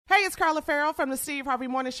Hey, it's Carla Farrell from the Steve Harvey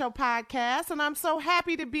Morning Show podcast, and I'm so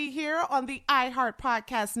happy to be here on the iHeart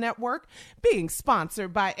Podcast Network, being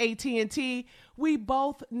sponsored by AT&T. We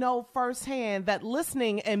both know firsthand that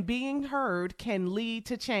listening and being heard can lead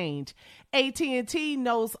to change. AT&T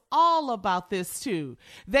knows all about this too.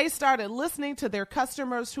 They started listening to their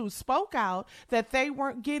customers who spoke out that they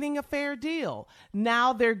weren't getting a fair deal.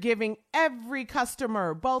 Now they're giving every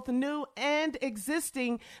customer, both new and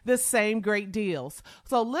existing, the same great deals.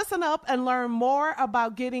 So listen up and learn more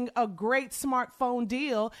about getting a great smartphone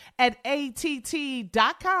deal at att.com/best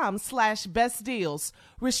deals.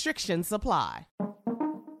 Restrictions apply.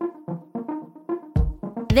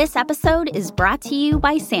 This episode is brought to you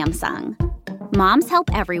by Samsung. Moms help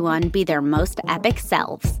everyone be their most epic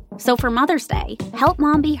selves. So for Mother's Day, help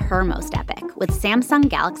mom be her most epic with Samsung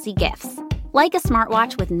Galaxy gifts, like a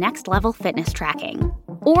smartwatch with next-level fitness tracking,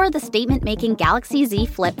 or the statement-making Galaxy Z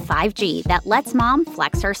Flip 5G that lets mom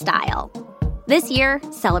flex her style. This year,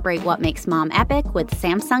 celebrate what makes mom epic with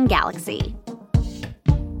Samsung Galaxy.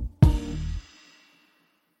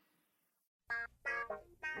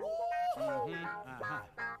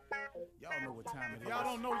 Y'all know what time it is. Y'all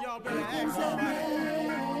don't know, y'all better ask somebody.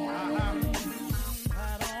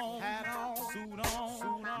 Hat on, suit on,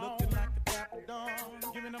 looking like a dapper dawn,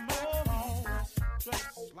 giving them all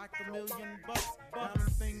dressed like $1 million,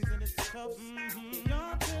 diamond things in its cups.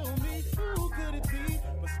 Y'all tell me who could it be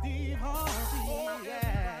but Steve Harvey? Oh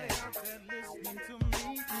yeah, everybody listening to me.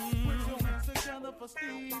 Put your hands together for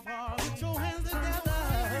Steve Harvey. Put your hands together.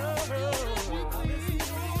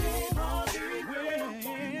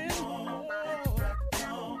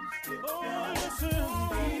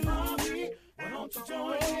 Steve Harvey. Why don't you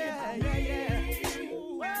join in? Yeah.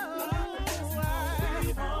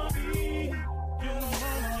 Steve Harvey, get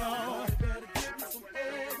on, y'all. Better give me some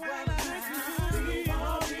eggs while I listen to Steve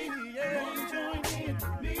Harvey. Yeah, join in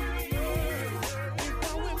with me.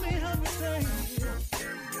 Come with me, help me sing.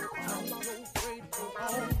 I'm so grateful.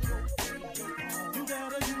 You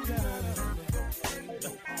gotta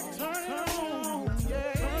turn it on.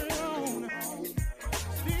 Yeah, turn it on.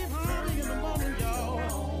 Steve Harvey in the morning, y'all.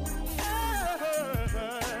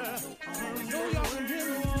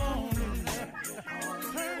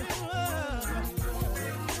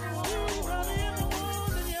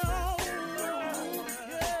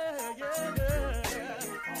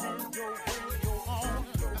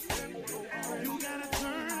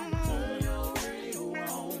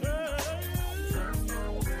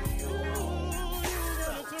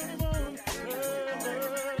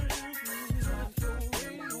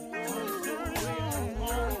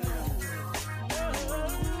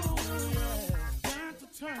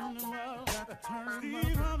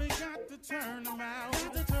 Steve Harvey got to turn them out.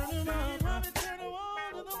 Got to turn them out. Steve Harvey turn them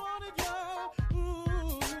on to the morning, y'all.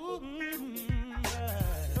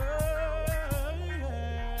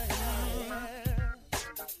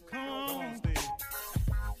 Come on, Steve.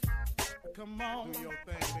 Come on. Do your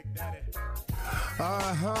thing, Big Daddy.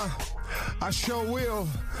 I sure will.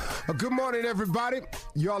 Good morning, everybody.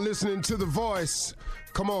 Y'all listening to The Voice.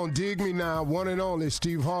 Come on, dig me now. One and only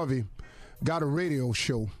Steve Harvey. Got a radio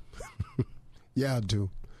show. Yeah, I do.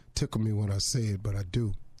 Tickle me when I say it, but I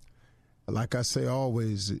do. Like I say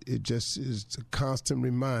always, it just is a constant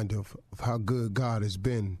reminder of how good God has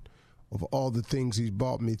been, of all the things he's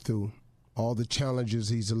brought me through, all the challenges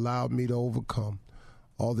he's allowed me to overcome,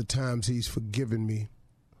 all the times he's forgiven me,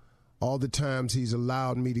 all the times he's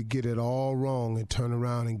allowed me to get it all wrong and turn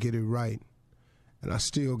around and get it right. And I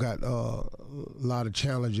still got a lot of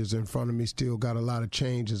challenges in front of me, still got a lot of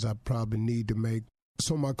changes I probably need to make.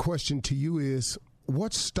 So my question to you is,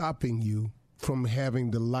 what's stopping you from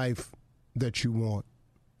having the life that you want?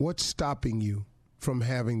 What's stopping you from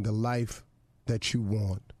having the life that you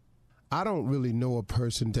want? I don't really know a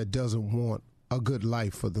person that doesn't want a good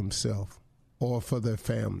life for themselves or for their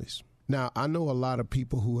families. Now, I know a lot of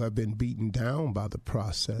people who have been beaten down by the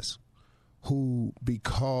process, who,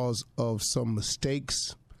 because of some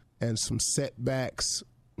mistakes and some setbacks,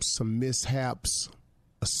 some mishaps,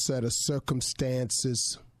 a set of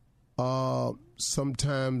circumstances,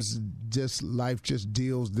 sometimes just life just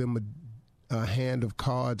deals them a hand of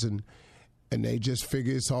cards and they just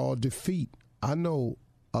figure it's all defeat. I know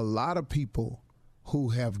a lot of people who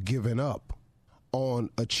have given up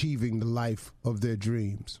on achieving the life of their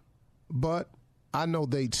dreams. But I know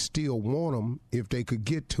they'd still want them if they could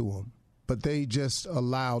get to them. But they just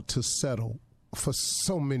allowed to settle for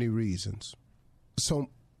so many reasons. So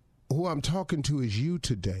who I'm talking to is you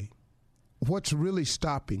today. What's really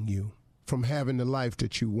stopping you from having the life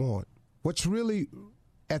that you want? What's really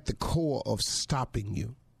at the core of stopping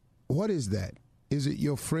you? What is that? Is it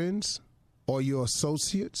your friends? or your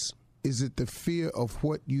associates? Is it the fear of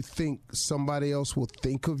what you think somebody else will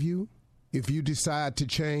think of you if you decide to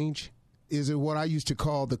change? Is it what I used to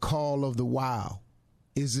call the call of the wild?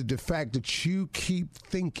 Is it the fact that you keep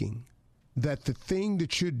thinking that the thing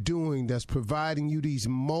that you're doing that's providing you these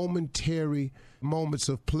momentary moments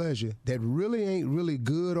of pleasure that really ain't really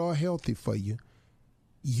good or healthy for you,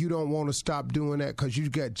 you don't want to stop doing that because you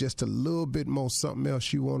got just a little bit more something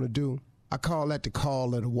else you want to do? I call that the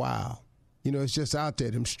call of the wild. You know, it's just out there.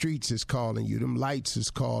 Them streets is calling you. Them lights is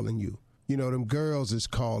calling you. You know, them girls is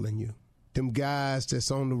calling you. Them guys that's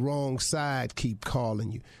on the wrong side keep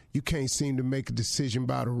calling you. You can't seem to make a decision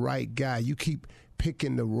about the right guy. You keep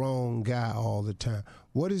picking the wrong guy all the time.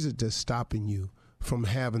 What is it that's stopping you from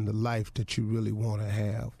having the life that you really want to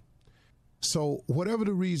have? So whatever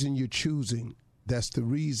the reason you're choosing, that's the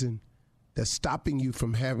reason that's stopping you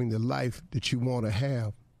from having the life that you want to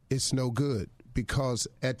have. It's no good, because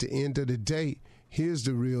at the end of the day, here's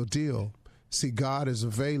the real deal. See, God is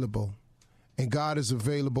available, and God is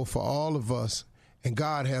available for all of us, and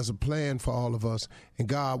God has a plan for all of us, and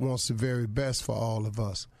God wants the very best for all of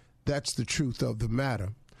us. That's the truth of the matter.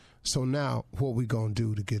 So now, what we going to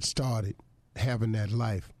do to get started having that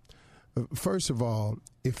life? First of all,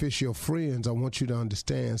 if it's your friends, I want you to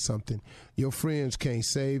understand something. Your friends can't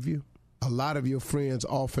save you. A lot of your friends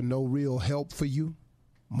offer no real help for you.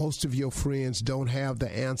 Most of your friends don't have the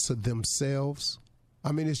answer themselves.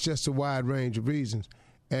 I mean, it's just a wide range of reasons.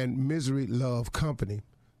 And misery loves company.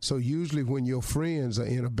 So usually when your friends are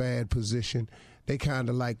in a bad position, they kind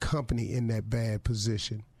of like company in that bad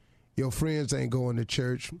position. Your friends ain't going to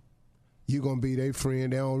church. You're going to be their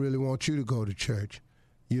friend. They don't really want you to go to church.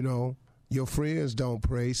 You know, your friends don't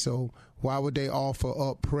pray, so why would they offer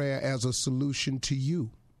up prayer as a solution to you?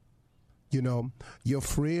 You know, your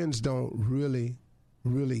friends don't really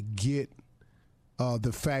get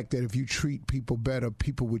the fact that if you treat people better,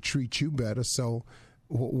 people would treat you better. So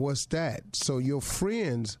what's that? So your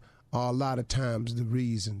friends are a lot of times the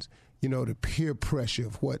reasons. You know, the peer pressure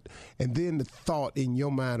of what, and then the thought in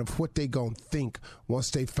your mind of what they gonna think once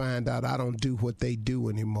they find out I don't do what they do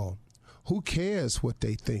anymore. Who cares what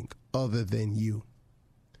they think other than you?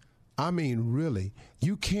 I mean, really,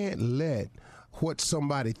 you can't let what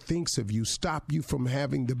somebody thinks of you stop you from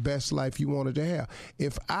having the best life you wanted to have.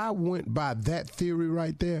 If I went by that theory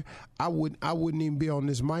right there, I wouldn't even be on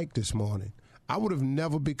this mic this morning. I would have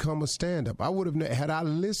never become a stand-up. I would have, had I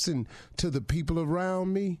listened to the people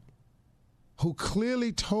around me who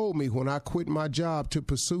clearly told me when I quit my job to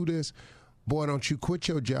pursue this, boy, don't you quit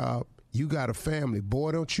your job. You got a family.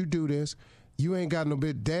 Boy, don't you do this. You ain't got no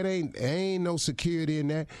bit. That ain't no security in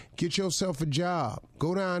that. Get yourself a job.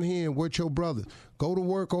 Go down here and work your brothers. Go to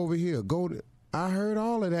work over here. I heard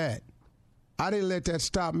all of that. I didn't let that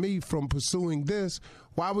stop me from pursuing this.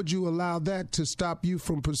 Why would you allow that to stop you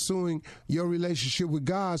from pursuing your relationship with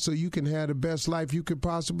God so you can have the best life you could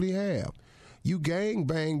possibly have? You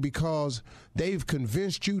gangbang because they've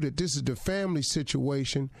convinced you that this is the family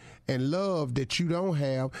situation and love that you don't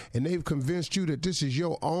have, and they've convinced you that this is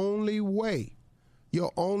your only way,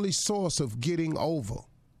 your only source of getting over.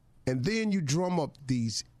 And then you drum up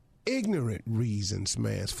these ignorant reasons,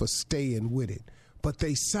 man, for staying with it. But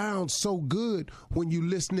they sound so good when you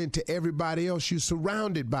listening to everybody else you're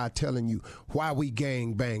surrounded by telling you why we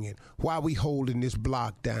gang banging, why we holding this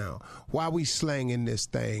block down, why we slanging this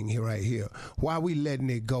thing here right here, why we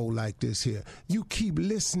letting it go like this here. You keep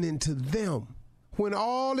listening to them when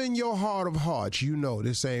all in your heart of hearts you know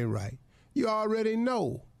this ain't right. You already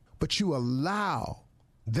know, but you allow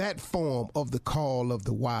that form of the call of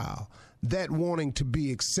the wild, that wanting to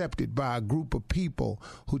be accepted by a group of people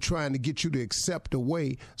who trying to get you to accept a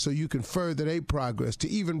way so you can further their progress, to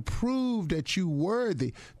even prove that you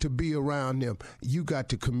worthy to be around them, you got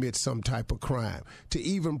to commit some type of crime. To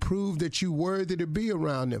even prove that you worthy to be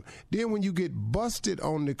around them. Then when you get busted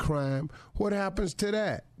on the crime, what happens to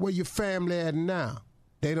that? Where your family at now?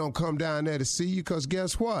 They don't come down there to see you because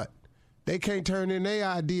guess what? They can't turn in their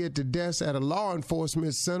ID at the desk at a law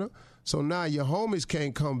enforcement center. So now your homies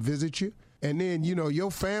can't come visit you. And then, you know, your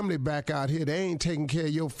family back out here, they ain't taking care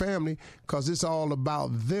of your family because it's all about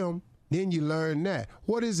them. Then you learn that.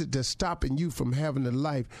 What is it that's stopping you from having the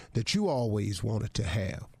life that you always wanted to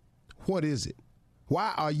have? What is it?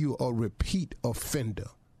 Why are you a repeat offender?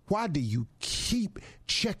 Why do you keep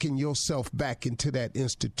checking yourself back into that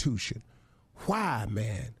institution? Why,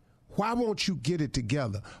 man? Why won't you get it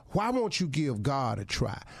together? Why won't you give God a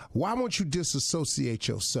try? Why won't you disassociate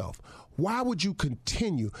yourself? Why would you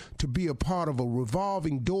continue to be a part of a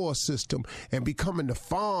revolving door system and becoming the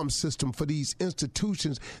farm system for these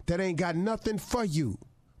institutions that ain't got nothing for you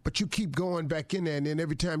But you keep going back in there, and then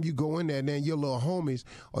every time you go in there, then your little homies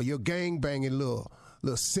or your gang-banging little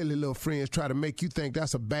silly little friends try to make you think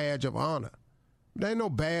that's a badge of honor. There ain't no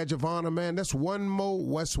badge of honor, man. That's one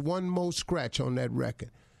more scratch on that record.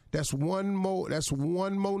 That's one more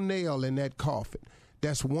nail in that coffin.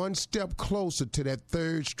 That's one step closer to that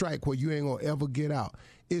third strike where you ain't gonna ever get out.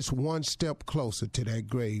 It's one step closer to that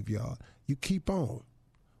graveyard. You keep on.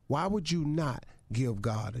 Why would you not give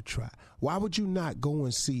God a try? Why would you not go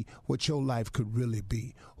and see what your life could really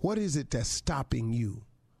be? What is it that's stopping you?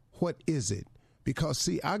 What is it? Because,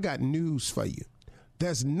 see, I got news for you.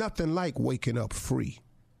 There's nothing like waking up free.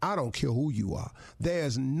 I don't care who you are.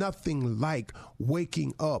 There's nothing like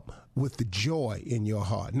waking up with the joy in your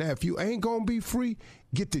heart. Now, if you ain't going to be free,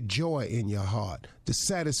 get the joy in your heart, the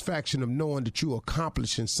satisfaction of knowing that you're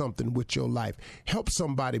accomplishing something with your life. Help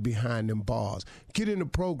somebody behind them bars. Get in the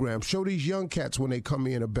program. Show these young cats when they come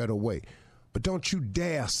in a better way. But don't you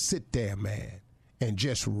dare sit there, man, and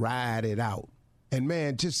just ride it out. And,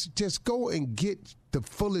 man, just go and get the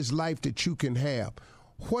fullest life that you can have.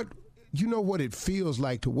 You know what it feels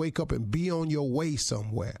like to wake up and be on your way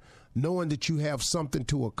somewhere, knowing that you have something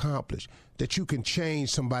to accomplish, that you can change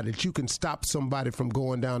somebody, that you can stop somebody from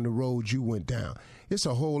going down the road you went down. It's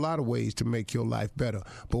a whole lot of ways to make your life better.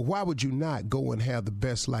 But why would you not go and have the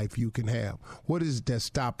best life you can have? What is it that's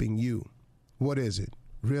stopping you? What is it?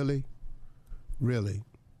 Really? Really?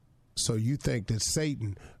 So you think that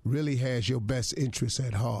Satan really has your best interests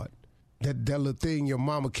at heart? That little thing your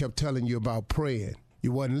mama kept telling you about praying,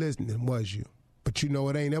 you wasn't listening, was you? But you know,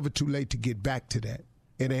 it ain't ever too late to get back to that.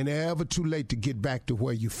 It ain't ever too late to get back to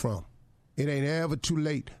where you're from. It ain't ever too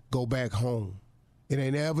late to go back home. It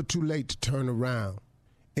ain't ever too late to turn around.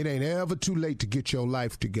 It ain't ever too late to get your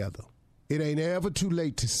life together. It ain't ever too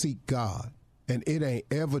late to seek God. And it ain't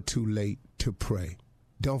ever too late to pray.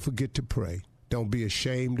 Don't forget to pray. Don't be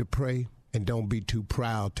ashamed to pray, and don't be too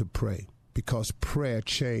proud to pray, because prayer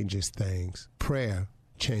changes things. Prayer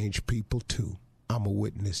changed people too. I'm a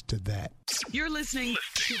witness to that. You're listening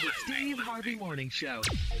to the Steve Harvey Morning Show.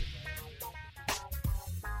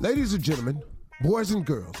 Ladies and gentlemen, boys and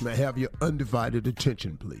girls, may I have your undivided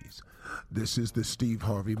attention, please? This is the Steve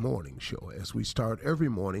Harvey Morning Show. As we start every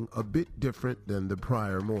morning a bit different than the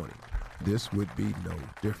prior morning, this would be no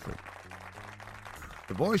different.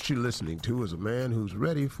 The voice you're listening to is a man who's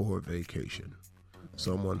ready for a vacation.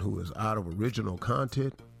 Someone who is out of original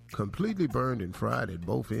content, completely burned and fried at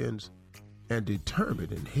both ends, and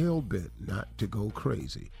determined and hell-bent not to go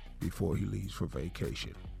crazy before he leaves for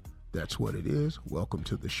vacation. That's what it is. Welcome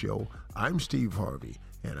to the show. I'm Steve Harvey,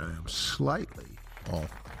 and I am slightly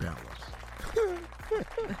off balance.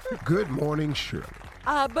 Good morning, Shirley.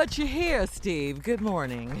 But you're here, Steve. Good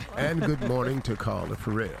morning. And good morning to Carla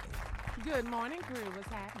Farrell. Good morning, crew. What's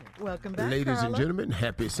happening? Welcome back, Ladies Carla. and gentlemen,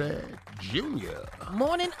 happy sad Junior.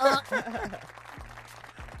 Morning,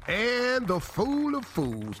 And the fool of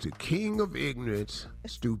fools, the king of ignorance,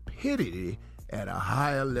 stupidity at a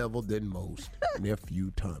higher level than most,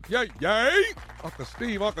 Nephew Tommy. Yay! Uncle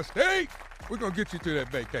Steve. We're going to get you to that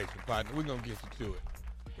vacation, partner. We're going to get you to it.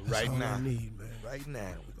 That's Right all now. I need, man. Right now.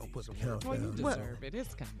 We're going to put some Count Well, you down. deserve it.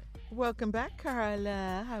 It's coming. Welcome back,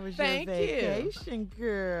 Carla. How was Thank your you. vacation,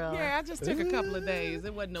 girl? Yeah, I just took a couple of days.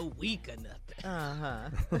 It wasn't no week or nothing. Uh-huh.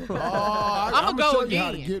 I'm go show you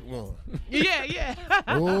how to again. get one. Yeah.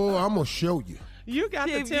 Oh, I'm going to show you. You got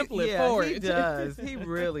the Steve, template yeah, for he it. does. He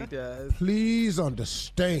really does. Please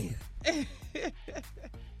understand.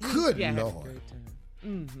 Good Yeah, I had a Lord. great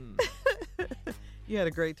time. You had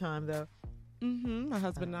a great time, though. My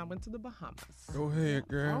husband and I went to the Bahamas. Go ahead,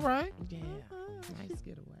 girl. All right. Yeah. Nice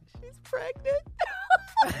getaway. She's pregnant.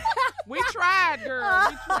 We tried, girl.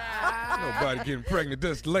 We tried. Nobody getting pregnant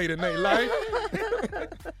this late in their life.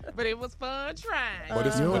 But it was fun trying. But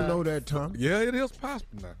it's You don't fun. know that, Tom? Yeah, it is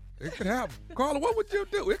possible now. It could happen. Carla, what would you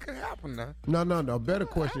do? It could happen now. No. Better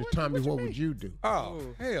question is, Tommy, what would you do? Oh,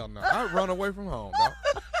 hell no. I'd run away from home,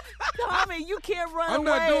 dog. Tommy, you can't run I'm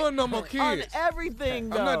away not doing no more on kids. everything,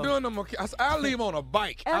 though. I'm not doing no more kids. I'll leave on a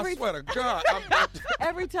bike. Every- I swear to God.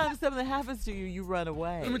 Every time something happens to you, you run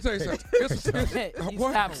away. Let me tell you something. It's, You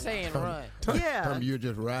what? stop saying run. Yeah. Tommy, you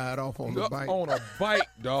just ride off on the bike. On a bike,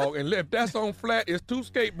 dog. And if that's on flat, it's 2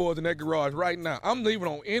 skateboards in that garage right now. I'm leaving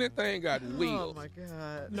on anything got Oh, wheels. my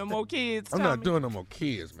God. No more kids. I'm Tommy. not doing no more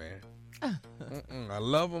kids, man. I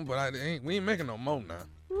love them, but we ain't making no more now.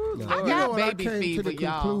 I You know got what? I baby came fever, to the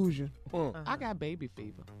y'all. conclusion. I got baby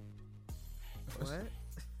fever. What?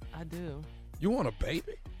 I do. You want a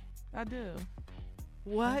baby? I do.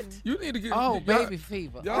 What? You need to get. Baby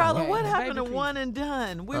fever. Carla, what Baby happened to fever. one and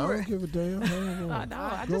done? I don't give a damn. I'm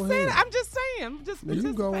Go just saying. ahead. I'm just saying. Just Now, you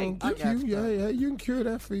can go on. participate. You can cure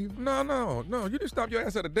that fever. No. You just stop your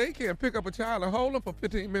ass at a daycare and pick up a child and hold them for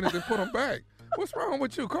 15 minutes and put them back. What's wrong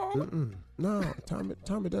with you, Carla? No,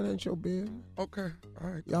 Tommy, that ain't your business. Okay, all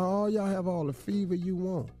right. Y'all have all the fever you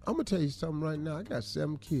want. I'm gonna tell you something right now. I got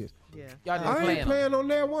 7 kids. Yeah. Y'all didn't I plan ain't playing on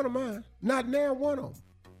there one of mine. Not now one of them.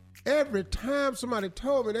 Every time somebody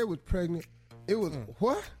told me they was pregnant, it was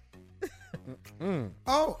what?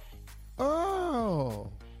 Oh,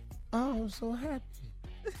 I'm so happy.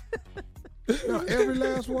 No, every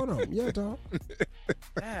last one of them. Yeah, dog.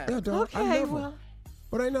 Yeah, dog. I Okay, love them. well.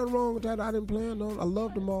 But ain't nothing wrong with that. I didn't plan on. I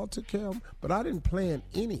loved them all, took care of them. But I didn't plan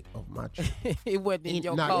any of my children. It wasn't in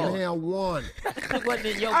your Not car. now one. It wasn't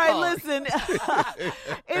in your All right, car. listen.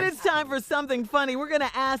 It is time for something funny. We're going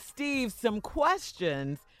to ask Steve some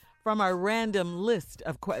questions from our random list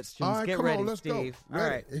of questions. All right, Get come ready, on, let's Steve. go. All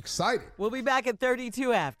Ready. right. Excited. We'll be back at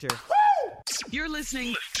 32 after. You're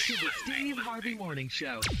listening to the Steve Harvey Morning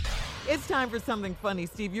Show. It's time for something funny,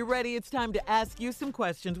 Steve. You ready? It's time to ask you some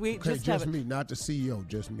questions. We Okay, just just have me, not the CEO,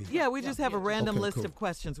 just me. Yeah, we just have a random Okay, list cool. of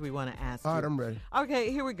questions we want to ask All you. right, I'm ready.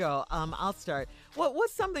 Okay, here we go. I'll start.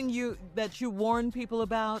 What's something that you warn people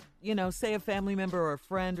about? You know, say a family member or a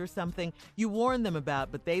friend or something. You warned them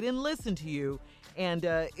about, but they didn't listen to you, and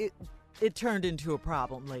it turned into a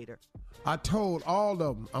problem later. I told all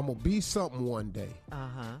of them I'm going to be something one day.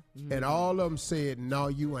 And all of them said, no,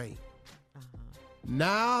 you ain't.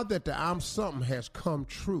 Now that the I'm something has come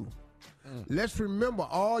true, let's remember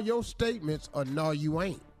all your statements are no, you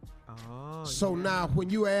ain't. Oh. So now when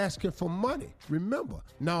you asking for money, remember,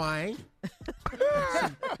 no, I ain't. See,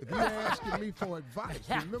 if you're asking me for advice,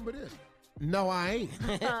 remember this. No, I ain't.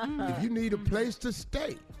 If you need a place to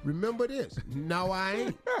stay, remember this. No, I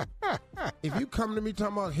ain't. If you come to me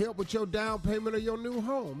talking about help with your down payment of your new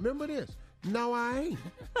home, remember this. No, I ain't.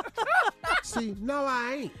 See, no,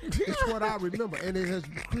 I ain't. It's what I remember, and it has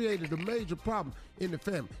created a major problem in the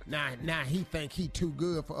family. Now he think he too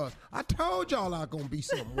good for us. I told y'all I was gonna be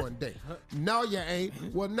something one day. No, you ain't.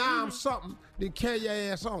 Well, now I'm something. Then carry your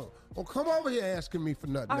ass on. Well, come over here asking me for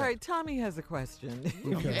nothing. All else. right, Tommy has a question.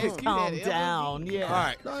 Okay. Just calm down. Yeah. All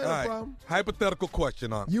right, No, all ain't no right. problem. Hypothetical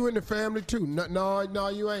question, You in the family too? No,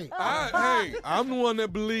 you ain't. Hey, I'm the one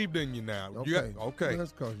that believed in you now. Okay. You got- okay.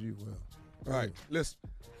 That's because you will. All right, listen.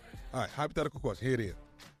 All right, hypothetical question. Here it is.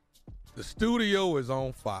 The studio is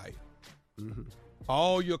on fire.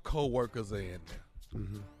 All your coworkers are in there.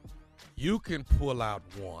 You can pull out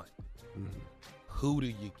one. Who do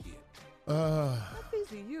you get? That's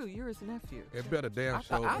easy. You're his nephew. It better damn I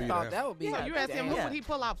sure be thought that. that would be. So you asked him who would he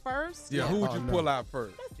pull out first? Yeah, who would Oh, you no. pull out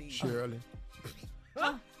first? Shirley.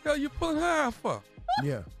 Hell, you pulling her out for?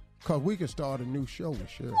 Yeah, because we can start a new show with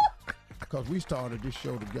Shirley. Because we started this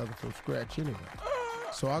show together from scratch anyway.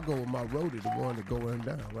 So I go with my roadie, the one that go run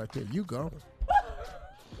down right there. You gone.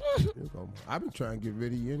 You gone. I've been trying to get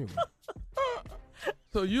rid of you anyway.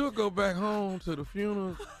 So you'll go back home to the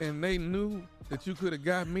funeral and they knew that you could have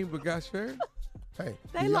got me but got Sherry? Hey,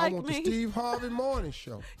 They do y'all like want me. the Steve Harvey Morning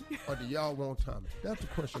Show? Or do y'all want Tommy? That's the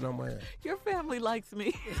question I'm going to ask. Your family likes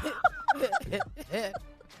me.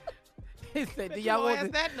 He said, "Do You y'all won't want ask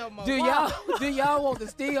the, that no more. do y'all want the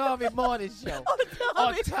Steve Harvey Morning Show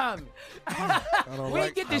or Tommy?" I don't We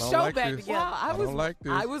like, get I this don't show like back this. together. Wow, I don't like this.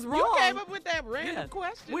 I was wrong. You came up with that random Yeah.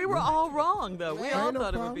 question. We were all wrong, though. We all Ain't no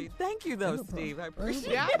thought it would problem. be. Thank you, though, Ain't no Steve. I problem.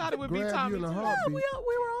 appreciate Yeah, it. I thought it would be Grab Tommy. you in a too. Yeah, heartbeat. we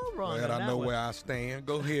were all wrong. Glad on I that know one. where I stand.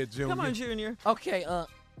 Go ahead, Junior. Come on, Junior. Okay,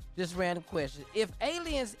 just random question. If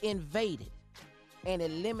aliens invaded and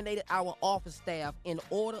eliminated our office staff in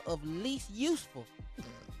order of least useful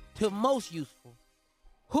to most useful,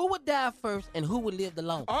 who would die first and who would live the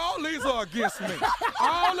longest? All these are against me.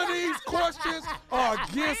 All of these questions are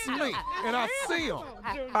against me. And I see them.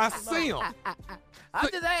 I see them. I'm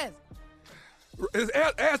just asking.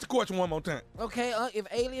 Ask the question one more time. Okay, if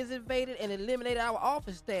aliens invaded and eliminated our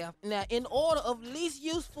office staff, now in order of least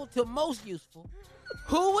useful to most useful,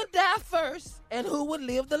 who would die first and who would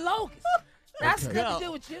live the longest? That's Okay. nothing to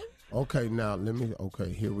do with you. Okay, now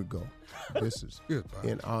here we go. This is Goodbye.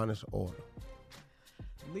 in honest order.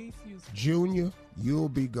 Least useful. Junior, you'll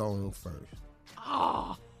be gone first.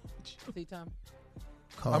 See, Tommy?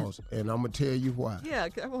 And I'm going to tell you why. Yeah,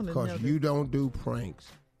 I want to know. Because you don't do pranks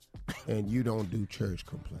and you don't do church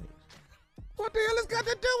complaints. What the hell has got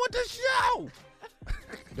to do with the show?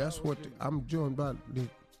 That's what I'm doing about the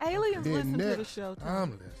Aliens Then listen to the next- show, too.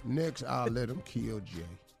 I'm listening. next. I'll let them kill Jay.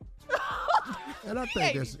 And I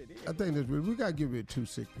think that's we gotta give it 2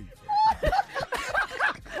 sick people.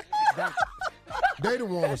 They the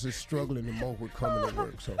ones that's struggling the most with coming to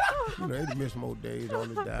work. So, they miss more days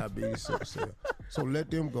on the diabetes. So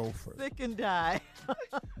let them go first. Sick and die.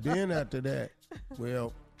 Then after that,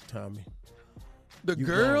 well, Tommy. The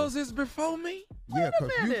girls is before me? Yeah,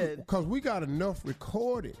 because we got enough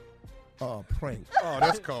recorded pranks. Oh,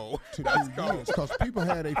 that's cold. That's cold. Because people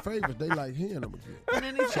had their favorites. They like hearing them again. And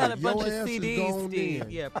then he's got a bunch of your ass is CDs, gone Steve.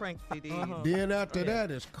 then. Yeah, prank CDs. Then after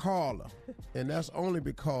that is Carla. And that's only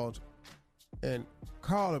because, and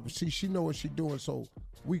Carla, see, she know what she's doing, so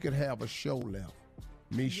we could have a show left.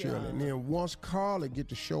 Me, Shirley. And then once Carla get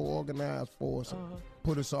the show organized for us,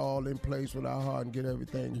 put us all in place with our heart and get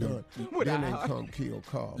everything done, then they come kill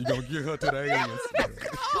Carla. You gonna get her to the aliens.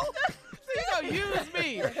 You gonna use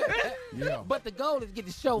me. Yeah. But the goal is to get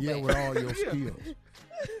the show Yeah, back. with all your skills.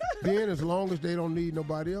 Then as long as they don't need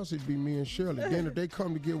nobody else, it'd be me and Shirley. Then if they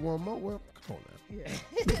come to get one more, well, come on now.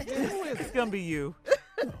 It's going to be you.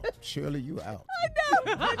 Shirley, you out.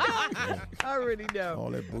 I already know.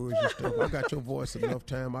 All that bullshit stuff. I got your voice enough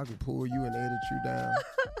time. I can pull you and edit you down.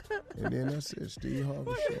 And then that's it. Steve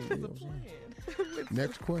Harvey Show. You know what I'm saying?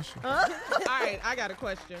 Next question. All right, I got a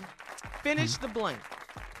question. Finish the blank.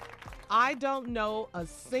 I don't know a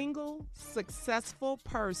single successful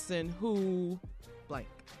person who blank.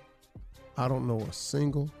 I don't know a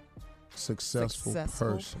single successful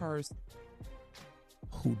person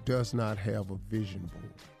who does not have a vision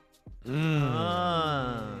board.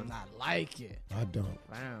 I like it. I don't.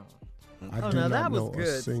 Wow. I do now not that was know a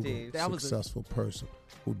good, single Steve. That was successful person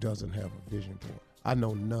who doesn't have a vision board. I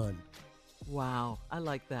know none. Wow, I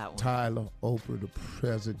like that one. Tyler, Oprah, the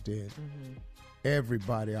president,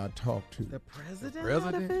 everybody I talk to. The president had a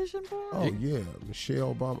president? vision board? Oh yeah,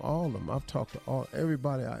 Michelle Obama, all of them. I've talked to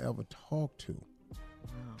everybody I ever talked to.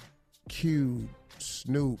 Wow. Q,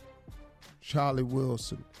 Snoop, Charlie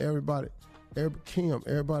Wilson, everybody, Kim,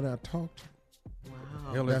 everybody I talked to.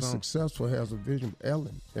 Wow. Hell, That's it's on. successful, has a vision.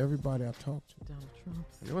 Ellen, everybody I talked to. Donald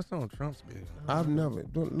Trump's. Yeah, what's on Trump's bill? I've never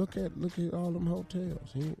look at all them hotels.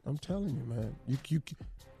 I'm telling you, man.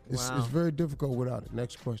 It's very difficult without it.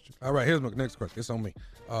 Next question. All right, here's my next question. It's on me.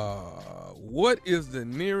 What is the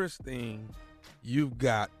nearest thing you've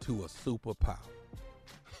got to a superpower?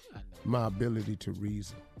 My ability to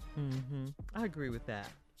reason. I agree with that.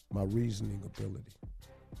 My reasoning ability.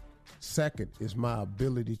 Second is my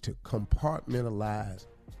ability to compartmentalize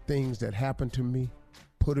things that happen to me,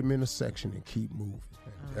 put them in a section and keep moving.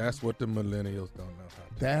 That's what the millennials don't know how to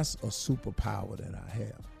do. That's a superpower that I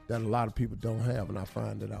have that a lot of people don't have, and I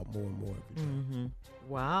find it out more and more every day.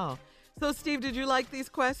 Wow. So, Steve, did you like these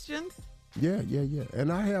questions? Yeah.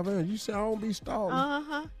 And I have, you say I don't be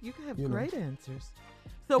stalling. You can have You know. great answers.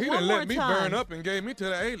 So He one didn't more let me time. burn up and gave me to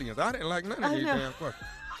the aliens. I didn't like none of I these know. damn questions.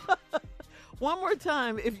 One more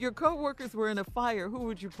time. If your coworkers were in a fire, who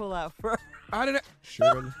would you pull out first? I didn't.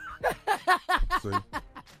 Shirley. See?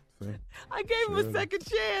 I gave him a Shirley. second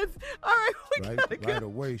chance. All right, we gotta go. Right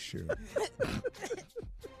away, Shirley.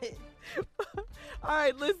 All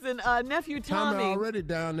right, listen, nephew Tommy Tommy. already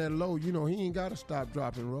down that low. He ain't got to stop,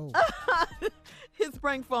 drop, and roll. His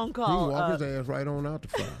prank phone He call. can walk his ass right on out the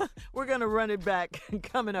fire. We're gonna run it back.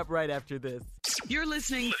 Coming up right after this. You're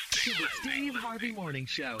listening to the Steve Harvey Morning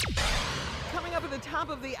Show. Coming up at the top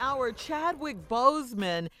of the hour, Chadwick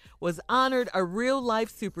Boseman was honored a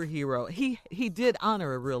real-life superhero. He did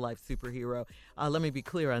honor a real-life superhero. Let me be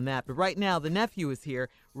clear on that. But right now, the nephew is here.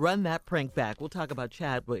 Run that prank back. We'll talk about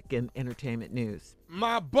Chadwick in entertainment news.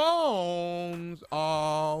 My bones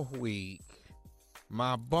are weak.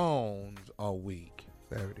 My bones are weak.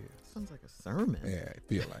 There it is. Sounds like a sermon. Yeah, I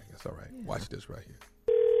feel like it's all right. Watch this right here.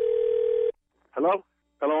 Hello?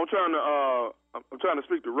 Hello, I'm trying to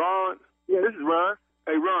speak to Ron. Yeah, this is Ron.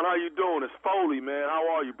 Hey, Ron, how you doing? It's Foley, man. How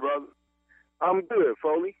are you, brother? I'm good,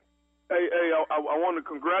 Foley. Hey, I want to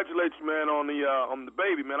congratulate you, man, on the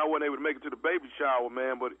baby, man. I wasn't able to make it to the baby shower,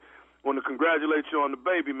 man, but I want to congratulate you on the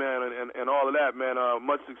baby, man, and all of that, man.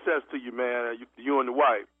 Much success to you, man, you and the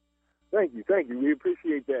wife. Thank you. We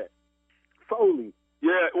appreciate that. Foley.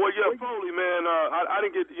 Yeah, Foley, man. I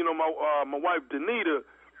didn't get, my wife Danita.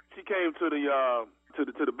 She came to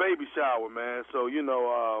the baby shower, man. So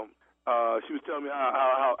she was telling me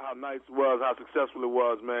how nice it was, how successful it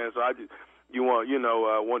was, man. So I just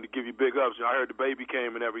wanted to give you big ups. I heard the baby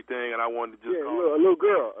came and everything, and I wanted to just call. A little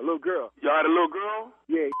girl. Y'all had a little girl?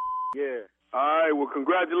 Yeah. All right. Well,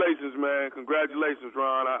 congratulations, man. Congratulations,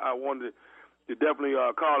 Ron. I wanted to definitely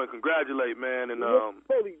call and congratulate, man. And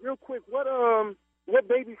Foley, real quick, what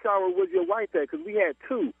baby shower was your wife at? Because we had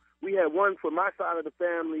two. We had one for my side of the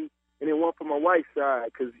family, and then one for my wife's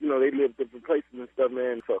side, because, they live different places and stuff,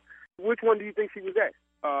 man. So which one do you think she was at?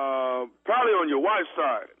 probably on your wife's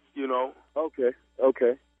side. you know. Okay.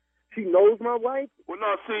 She knows my wife? Well,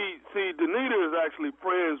 no, see, Danita is actually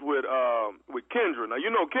friends with Kendra. Now, you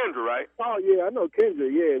know Kendra, right? Oh, yeah, I know Kendra.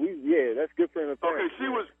 Yeah, that's good friend of family. Okay, she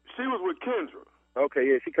was with Kendra. Okay,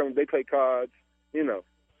 yeah, she comes, they play cards, you know.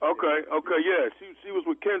 Okay, yeah, she was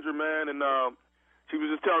with Kendra, man, and she was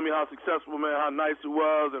just telling me how successful, man, how nice it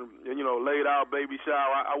was, and you know, laid out baby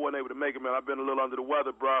shower. I wasn't able to make it, man. I've been a little under the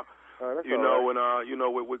weather, bro. That's you all know, right. And you know,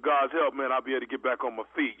 with God's help, man, I'll be able to get back on my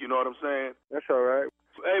feet. You know what I'm saying? That's all right.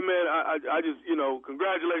 Hey, man, I just, you know,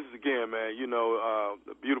 congratulations again, man. You know,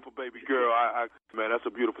 the beautiful baby girl. Man, that's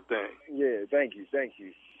a beautiful thing. Yeah, thank you.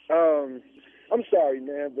 I'm sorry,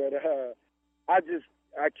 man, but I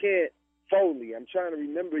can't fully. I'm trying to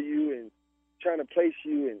remember you and trying to place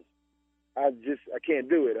you, and I can't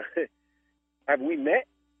do it. Have we met?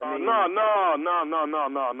 No.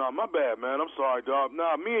 My bad, man. I'm sorry, dog.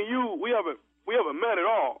 Nah, me and you, we haven't met at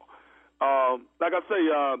all. Like I say,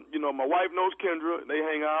 you know, my wife knows Kendra. They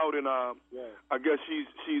hang out, and I guess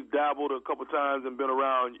she's dabbled a couple times and been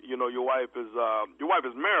around. You know, your wife is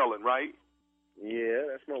Marilyn, right? Yeah,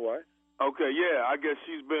 that's my wife. Okay, yeah. I guess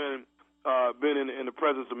she's been in the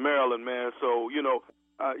presence of Marilyn, man. So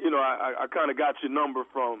I kind of got your number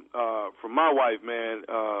from my wife, man,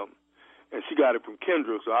 and she got it from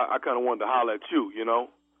Kendra. So I kind of wanted to holler at you, you know.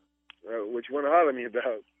 What you want to holler at me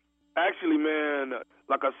about? Actually, man,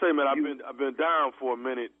 like I say, man, I've been down for a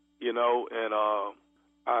minute, you know, and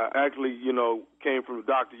I actually, you know, came from the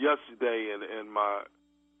doctor yesterday, and my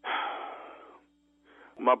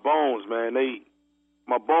bones, man,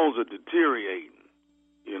 my bones are deteriorating,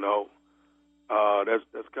 you know.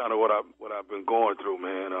 That's kind of what I've been going through,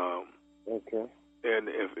 man. Okay. And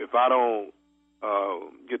if I don't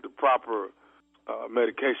get the proper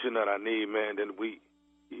medication that I need, man, then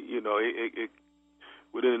it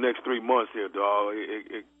within the next 3 months here, dog,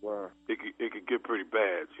 it could get pretty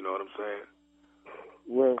bad. You know what I'm saying?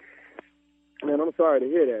 Well, man, I'm sorry to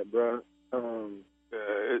hear that, bro.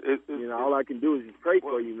 You know, all I can do is just pray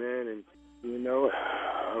for you, man, and you know.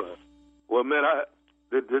 Well, man,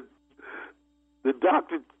 the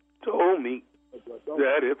doctor told me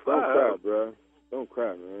that if don't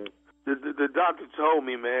cry, man. The doctor told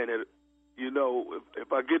me, man, that you know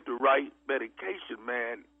if I get the right medication,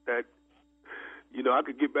 man, that you know I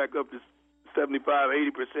could get back up to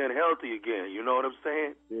 75-80% healthy again. You know what I'm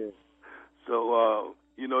saying? Yeah. So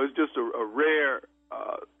you know, it's just a rare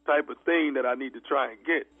type of thing that I need to try and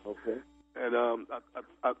get. Okay. And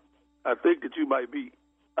I think that you might be.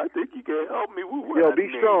 I think you can help me with what Yo, be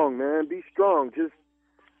strong, man. Be strong. Just,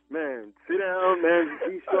 man, sit down, man.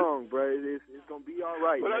 Be strong, bro. It's going to be all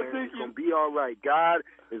right, but man. It's going to be all right. God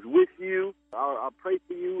is with you. I'll pray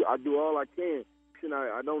for you. I'll do all I can.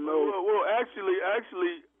 I don't know. Well, actually,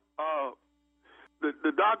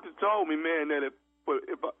 the doctor told me, man, that for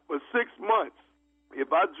 6 months,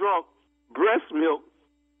 if I drunk breast milk,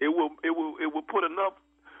 it will put enough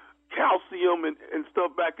calcium and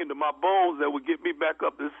stuff back into my bones that would get me back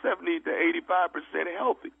up to 70 to 85%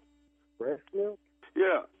 healthy. Breast milk?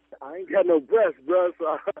 Yeah. I ain't got no breast, bro.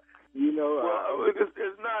 So you know. Well,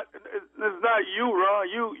 it's not you, Ron.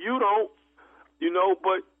 You don't. You know,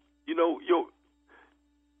 but you know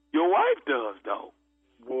your wife does though.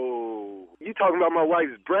 Whoa. You talking about my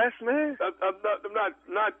wife's breast, man? I'm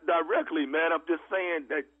not directly, man. I'm just saying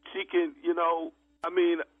that she can. You know, I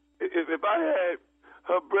mean, if I had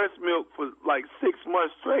her breast milk for like 6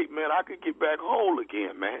 months straight, man, I could get back whole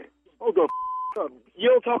again, man. Hold the up. You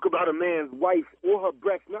don't talk about a man's wife or her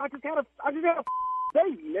breast milk. I just had a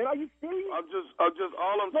baby, man. Are you serious? I'm just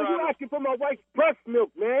all I'm trying. You asking for my wife's breast milk,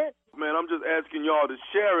 man? Man, I'm just asking y'all to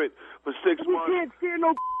share it for 6 months. We can't share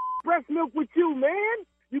no breast milk with you, man.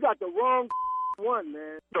 You got the wrong one,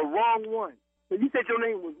 man. The wrong one. So you said your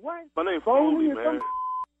name was what? My name's Foley, man.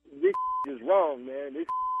 This is wrong, man. This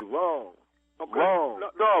is wrong. Okay. Wrong.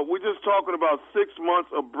 No, we're just talking about 6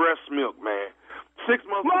 months of breast milk, man. 6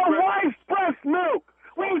 months my of wife's breast milk.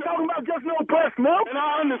 We ain't talking about just no breast milk. And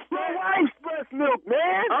I understand. My wife's breast milk,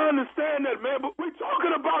 man. I understand that, man, but we're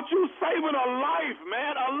talking about you saving a life,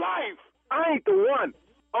 man, a life. I ain't the one.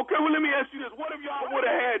 Okay, well, let me ask you this. What if y'all would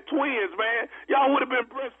have had twins, man? Y'all would have been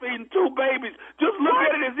breastfeeding 2 babies. Just look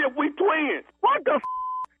at it as if we twins. What the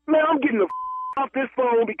Man, I'm getting the off this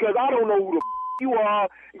phone because I don't know who the you are.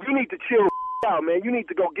 You need to chill out, man. You need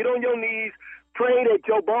to go get on your knees, pray that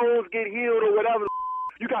your bones get healed or whatever.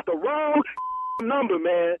 You got the wrong number,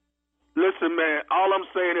 man. Listen, man, all I'm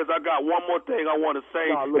saying is I got one more thing I want to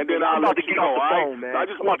say, and then I'm I'll about let to you get go, off the all phone, right? man. I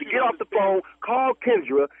just I'm about to get off the phone, call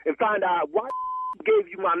Kendra, and find out why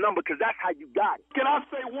gave you my number, because that's how you got it. Can I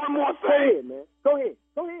say one more Go thing? ahead, man. Go ahead.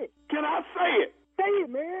 Can I say it? Say it,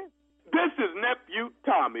 man. This is Nephew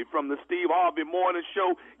Tommy from the Steve Harvey Morning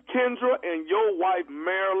Show. Kendra and your wife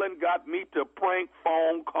Marilyn got me to prank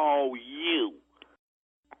phone call you.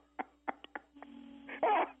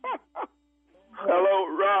 Hello,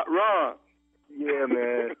 Ron. Yeah,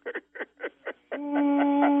 man.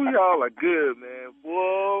 Ooh, y'all are good, man.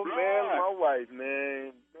 Boy, man, my wife,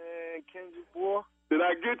 man. Man, Kendra, boy. Did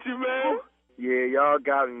I get you, man? Yeah, y'all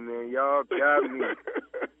got me, man. Y'all got me.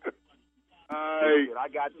 Hey. I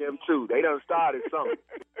got them, too. They done started something.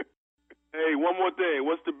 Hey, one more thing.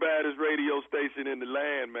 What's the baddest radio station in the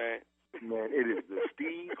land, man? Man, it is the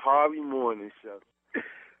Steve Harvey Morning Show.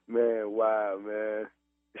 Man, wow, man.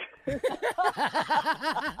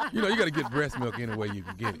 You know, you got to get breast milk any way you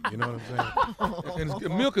can get it. You know what I'm saying?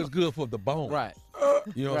 And milk is good for the bone. Right.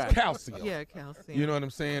 You know, Right. it's calcium. Yeah, calcium. You know what I'm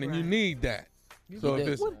saying? And you need that. So if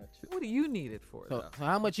it's, What do you need it for, though? So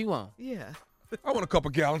how much you want? Yeah. I want a couple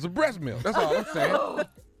gallons of breast milk. That's all I'm saying.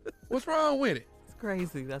 What's wrong with it? It's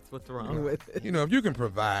crazy. That's what's wrong with it. You know, if you can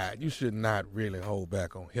provide, you should not really hold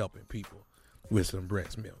back on helping people with some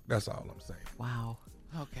breast milk. That's all I'm saying. Wow.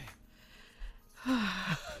 Okay.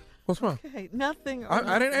 What's wrong? Okay, nothing.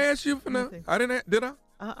 I didn't ask you for nothing. I didn't. Did I?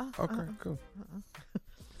 Okay, cool.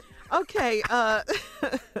 Okay,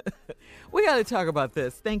 we got to talk about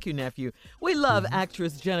this. Thank you, nephew. We love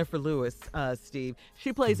actress Jennifer Lewis, Steve.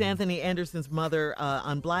 She plays Anthony Anderson's mother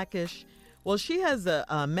on Blackish. Well, she has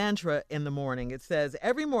a mantra in the morning. It says,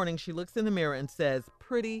 every morning she looks in the mirror and says,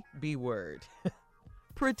 pretty B word.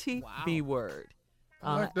 Pretty B word.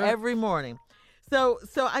 I like that. Every morning. So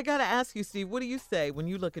I got to ask you, Steve, what do you say when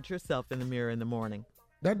you look at yourself in the mirror in the morning?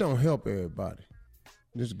 That don't help everybody.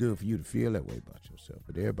 It's good for you to feel that way about yourself,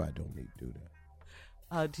 but everybody don't need to do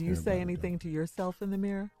that. Do you say anything to yourself in the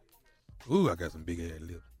mirror? Ooh, I got some big ass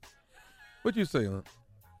lips. What you say, huh?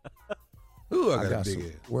 Ooh, I got a big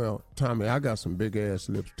ass. Well, Tommy, I got some big ass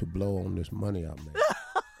lips to blow on this money I made.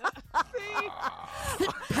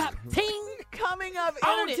 Ting. Coming up,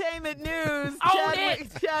 Own it. entertainment news. Own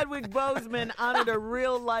Chadwick Boseman honored a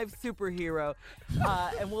real-life superhero,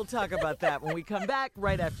 and we'll talk about that when we come back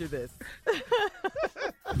right after this.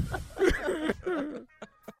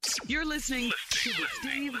 You're listening to the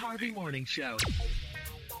Steve Harvey Morning Show.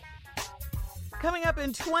 Coming up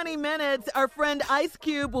in 20 minutes, our friend Ice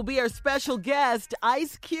Cube will be our special guest.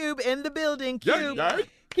 Ice Cube in the building. Cube.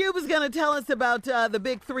 Cube is going to tell us about the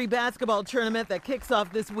Big 3 basketball tournament that kicks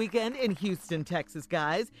off this weekend in Houston, Texas,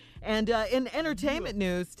 guys. And in entertainment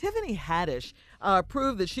news, Tiffany Haddish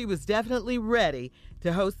proved that she was definitely ready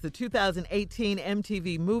to host the 2018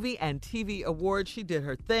 MTV Movie and TV Awards. She did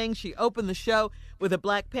her thing. She opened the show with a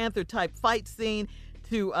Black Panther-type fight scene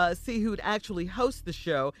to see who'd actually host the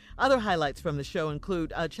show. Other highlights from the show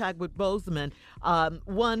include Chadwick Boseman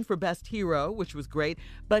won for Best Hero, which was great,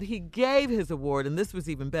 but he gave his award, and this was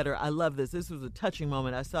even better. I love this. This was a touching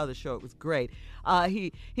moment. I saw the show. It was great.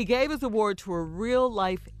 He gave his award to a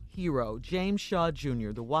real-life hero, James Shaw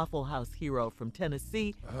Jr., the Waffle House hero from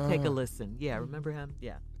Tennessee. Take a listen. Yeah, remember him?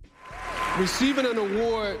 Yeah. Receiving an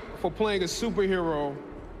award for playing a superhero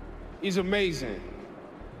is amazing,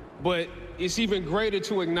 but it's even greater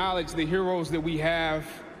to acknowledge the heroes that we have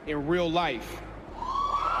in real life.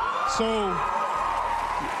 So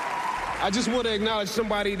I just want to acknowledge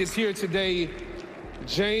somebody that's here today,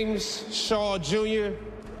 James Shaw Jr.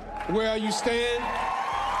 Where you stand?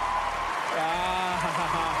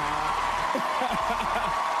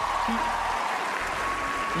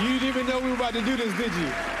 You didn't even know we were about to do this, did you?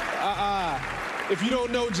 If you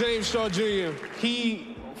don't know James Shaw Jr., he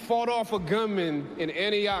fought off a gunman in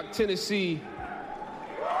Antioch, Tennessee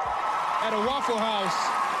at a Waffle House.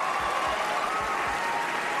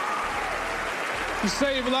 He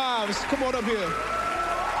saved lives. Come on up here.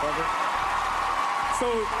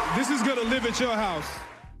 So this is gonna live at your house.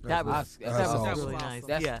 That was really nice.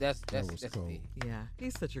 That's cool. big. Yeah,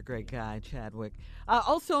 he's such a great guy, Chadwick.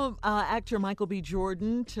 Also, actor Michael B.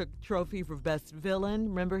 Jordan took trophy for Best Villain.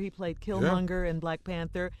 Remember, he played Killmonger in Black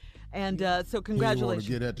Panther. And so congratulations.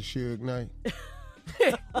 You want to get at the Suge Knight?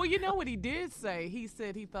 Well, you know what he did say? He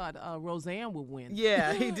said he thought Roseanne would win.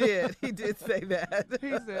 Yeah, he did. He did say that.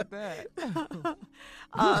 He said that.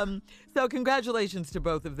 So congratulations to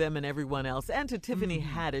both of them and everyone else, and to Tiffany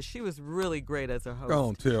Haddish. She was really great as a host. Go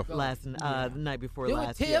on, Tiff. The night before Do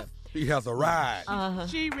last. it, Tiff. He has a ride.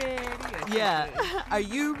 She ready? Yeah. Are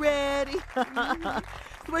you ready?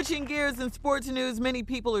 Switching gears in sports news, many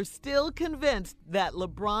people are still convinced that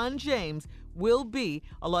LeBron James will be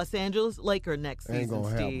a Los Angeles Laker next Ain't season,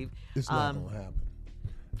 gonna Steve. happen. It's not gonna happen.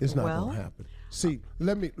 It's not gonna happen. See,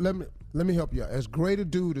 let me help you out. As great a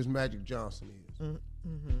dude as Magic Johnson is,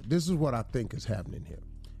 this is what I think is happening here.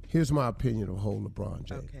 Here's my opinion of whole LeBron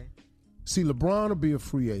James. Okay. See, LeBron will be a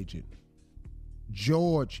free agent.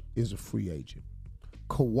 George is a free agent.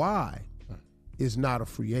 Kawhi is not a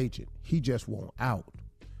free agent. He just won't out.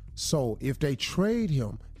 So if they trade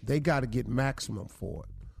him, they got to get maximum for it.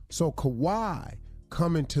 So Kawhi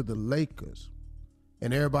coming to the Lakers,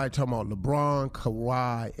 and everybody talking about LeBron,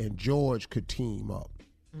 Kawhi, and George could team up.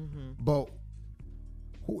 Mm-hmm. But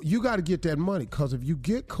you got to get that money, because if you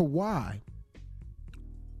get Kawhi,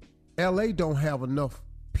 LA don't have enough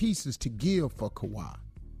pieces to give for Kawhi.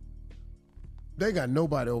 They got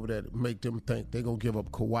nobody over there to make them think they're going to give up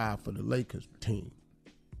Kawhi for the Lakers team.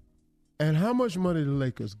 And how much money the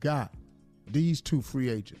Lakers got, these two free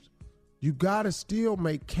agents? You got to still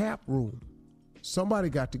make cap room. Somebody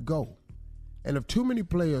got to go. And if too many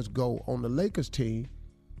players go on the Lakers team,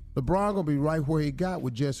 LeBron going to be right where he got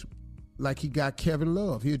with just like he got Kevin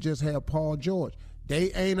Love. He'll just have Paul George.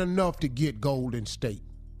 They ain't enough to get Golden State.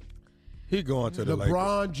 He going to the Lakers.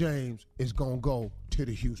 LeBron James is going to go to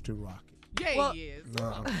the Houston Rockets. Yeah, he is.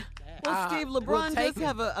 Well, Steve, LeBron does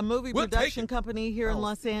have a movie production company here in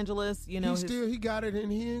Los Angeles. You know, he got it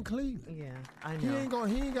in Cleveland. Yeah, I know.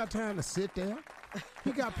 He ain't got time to sit there.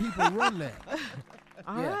 He got people run that.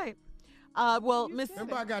 All right. Well, Miss.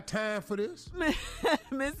 Everybody got time for this?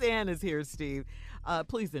 Miss Ann is here, Steve.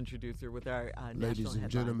 Please introduce her with our national Ladies and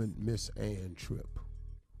headlines. gentlemen, Miss Ann Tripp.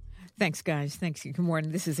 Thanks, guys. Thanks. Good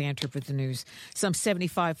morning. This is Ann Tripp with the news. Some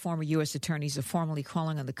 75 former U.S. attorneys are formally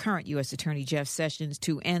calling on the current U.S. Attorney Jeff Sessions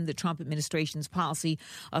to end the Trump administration's policy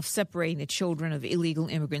of separating the children of illegal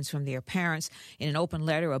immigrants from their parents. In an open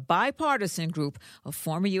letter, a bipartisan group of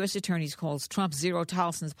former U.S. attorneys calls Trump's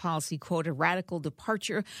zero-tolerance policy, quote, a radical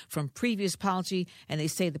departure from previous policy, and they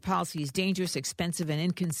say the policy is dangerous, expensive, and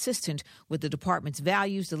inconsistent with the department's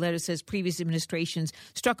values. The letter says previous administrations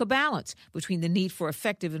struck a balance between the need for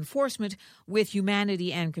effective enforcement with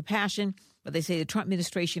humanity and compassion. But they say the Trump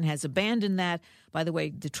administration has abandoned that. By the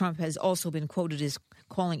way, the Trump has also been quoted as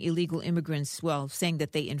calling illegal immigrants, well, saying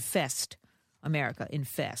that they infest America,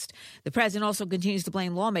 infest. The president also continues to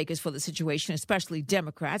blame lawmakers for the situation, especially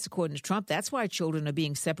Democrats. According to Trump, that's why children are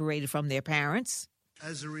being separated from their parents.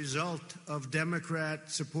 As a result of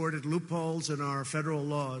Democrat-supported loopholes in our federal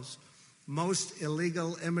laws, most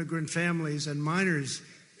illegal immigrant families and minors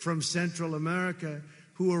from Central America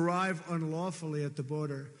who arrive unlawfully at the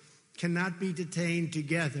border cannot be detained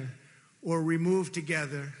together or removed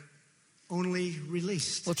together, only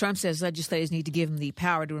released. Well, Trump says legislators need to give him the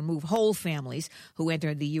power to remove whole families who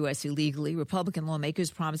enter the U.S. illegally. Republican lawmakers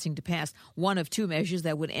promising to pass one of two measures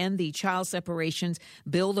that would end the child separations,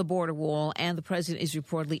 build a border wall, and the president is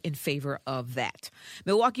reportedly in favor of that.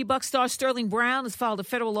 Milwaukee Bucks star Sterling Brown has filed a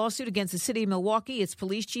federal lawsuit against the city of Milwaukee, its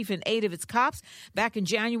police chief, and 8 of its cops. Back in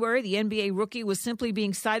January, the NBA rookie was simply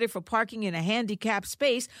being cited for parking in a handicapped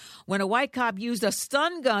space when a white cop used a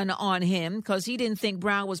stun gun on him because he didn't think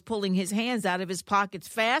Brown was pulling his hands out of his pockets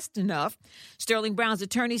fast enough. Sterling Brown's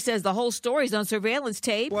attorney says the whole story's on surveillance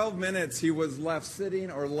tape. 12 minutes he was left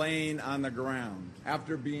sitting or laying on the ground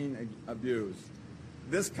after being abused.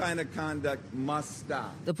 This kind of conduct must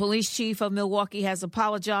stop. The police chief of Milwaukee has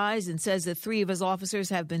apologized and says that 3 of his officers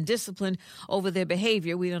have been disciplined over their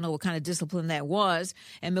behavior. We don't know what kind of discipline that was.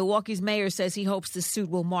 And Milwaukee's mayor says he hopes the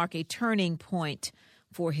suit will mark a turning point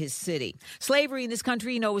for his city. Slavery in this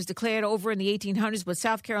country, was declared over in the 1800s, but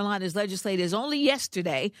South Carolina's legislators only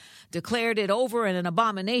yesterday declared it over and an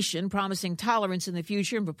abomination, promising tolerance in the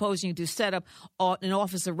future and proposing to set up an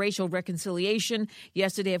Office of Racial Reconciliation.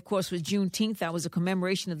 Yesterday, of course, was Juneteenth. That was a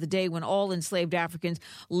commemoration of the day when all enslaved Africans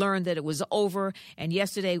learned that it was over. And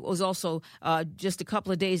yesterday was also just a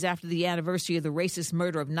couple of days after the anniversary of the racist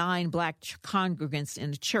murder of 9 black congregants in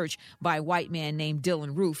a church by a white man named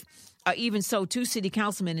Dylan Roof. Even so, 2 city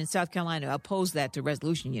councilmen in South Carolina opposed that to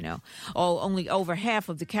resolution, Only over half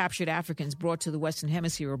of the captured Africans brought to the Western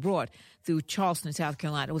Hemisphere abroad through Charleston, South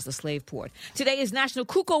Carolina, was the slave port. Today is National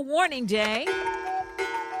Cuckoo Warning Day.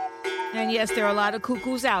 And yes, there are a lot of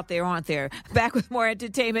cuckoos out there, aren't there? Back with more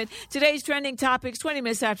entertainment. Today's trending topics, 20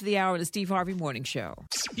 minutes after the hour of the Steve Harvey Morning Show.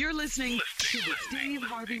 You're listening to the Steve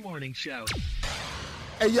Harvey Morning Show.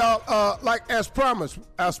 Hey, y'all, like as promised,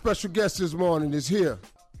 our special guest this morning is here.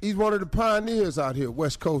 He's one of the pioneers out here,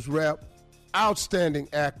 West Coast rap, outstanding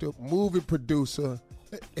actor, movie producer.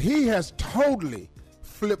 He has totally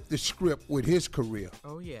flipped the script with his career.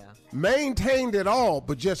 Oh, yeah. Maintained it all,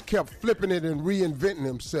 but just kept flipping it and reinventing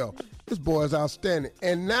himself. This boy is outstanding.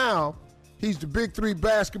 And now he's the Big 3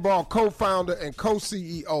 basketball co-founder and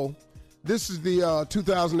co-CEO. This is the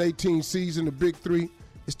 2018 season, the Big 3.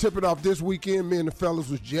 It's tipping off this weekend. Me and the fellas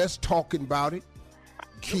was just talking about it.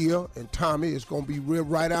 Kia and Tommy is going to be real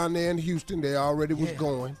right down there in Houston. They already was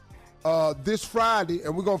going. this Friday,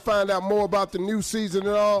 and we're going to find out more about the new season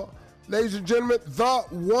and all. Ladies and gentlemen, the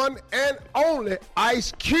one and only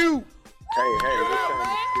Ice Cube. Hey, what's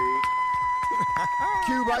happening, Steve?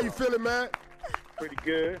 Cube, how you feeling, man? Pretty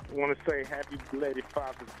good. I want to say happy belated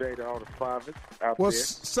Father's Day to all the fathers out Well, there.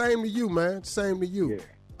 same to you, man. Same to you. Yeah.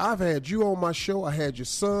 I've had you on my show. I had your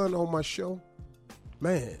son on my show.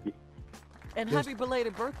 Man. And happy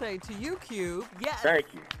belated birthday to you, Cube. Yes. Thank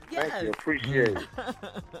you. Yes. Thank you. Appreciate it.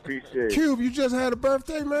 Appreciate it. Cube, you just had a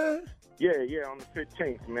birthday, man? Yeah, on the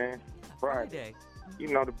 15th, man. Friday. You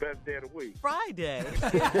know, the best day of the week. Friday.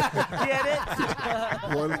 Get it?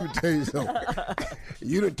 Well, let me tell you something.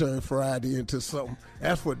 You done turned Friday into something.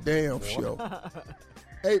 That's for damn sure.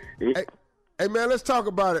 Hey, man, let's talk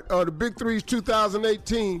about it. The Big Three's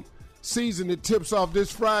 2018 season, it tips off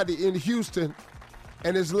this Friday in Houston,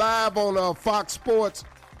 and it's live on Fox Sports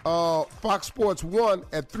 1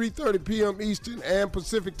 at 3:30 p.m. Eastern and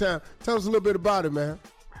Pacific time. Tell us a little bit about it, man.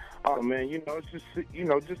 Oh, man, it's just,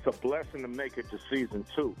 just a blessing to make it to season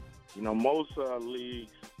 2. Most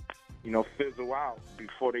leagues, fizzle out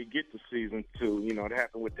before they get to season 2. It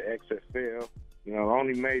happened with the XFL. The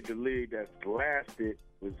only major league that's lasted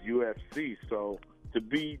was UFC. So to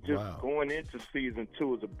be just going into season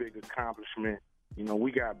 2 is a big accomplishment.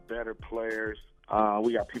 We got better players.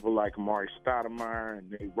 We got people like Amari Stoudemire,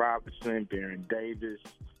 Nate Robinson, Baron Davis,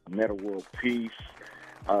 Metta World Peace.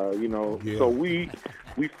 So we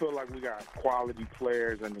feel like we got quality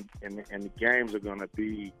players, and the games are going to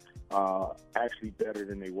be actually better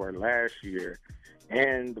than they were last year.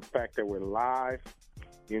 And the fact that we're live,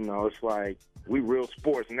 it's like we real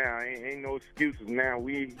sports now. Ain't no excuses now.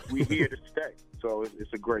 We here to stay. So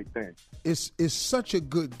it's a great thing. It's such a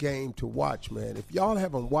good game to watch, man. If y'all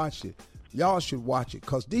haven't watched it, y'all should watch it,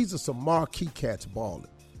 because these are some marquee cats balling.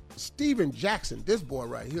 Steven Jackson, this boy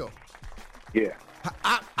right here. Yeah.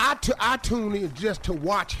 I tune in just to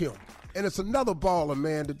watch him. And it's another baller,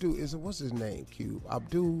 man, to do. What's his name, Cube?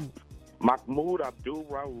 Mahmoud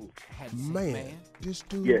Abdul-Rauf. Man, this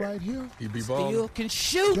dude right here. He be balling. Still can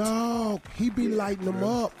shoot. Dog, he be lighting them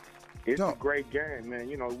up. It's a great game, man.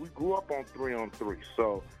 We grew up on 3-on-3,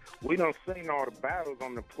 so we done seen all the battles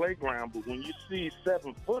on the playground, but when you see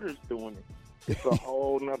 7-footers doing it, it's a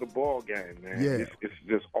whole nother ball game, man. Yeah. It's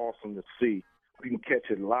just awesome to see. You can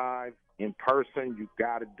catch it live, in person, you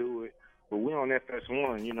got to do it. But we on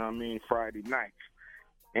FS1, Friday nights.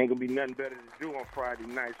 Ain't going to be nothing better to do on Friday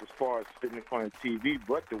nights as far as sitting in front of TV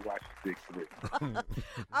but to watch the Big Three.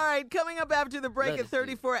 All right, coming up after the break at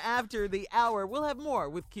 34 after the hour, we'll have more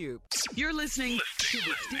with Cube. You're listening to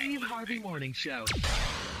the Steve Harvey Morning Show.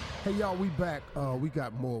 Hey, y'all, we back. We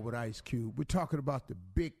got more with Ice Cube. We're talking about the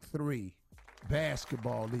Big Three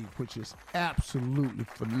basketball league, which is absolutely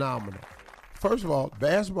phenomenal. First of all,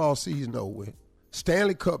 basketball season over with.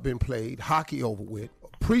 Stanley Cup been played. Hockey over with.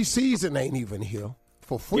 Preseason ain't even here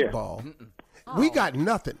for football. Yeah. We got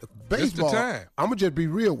nothing. Baseball, I'm going to just be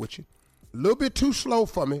real with you. A little bit too slow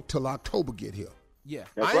for me till October get here. Yeah.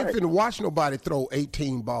 I ain't finna watch nobody throw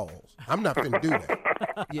 18 balls. I'm not finna do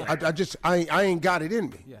that. I ain't got it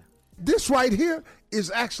in me. Yeah. This right here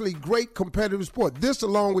is actually great competitive sport. This,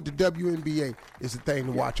 along with the WNBA, is the thing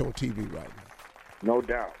to watch on TV right now. No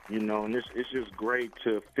doubt, and it's just great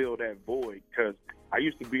to fill that void, because I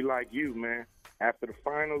used to be like you, man. After the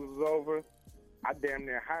finals is over, I damn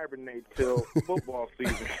near hibernate till football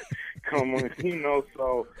season come on,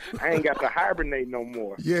 so I ain't got to hibernate no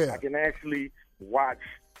more. Yeah. I can actually watch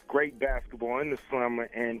great basketball in the summer,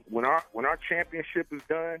 and when our championship is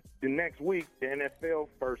done, the next week, the NFL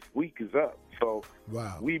first week is up. So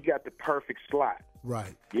we've got the perfect slot.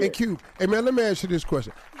 Right. Yeah. Hey, Q, man, let me ask you this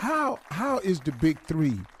question. How is the Big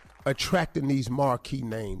Three attracting these marquee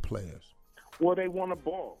name players? Well, they want to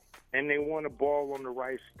ball, and they want to ball on the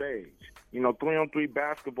right stage. 3-on-3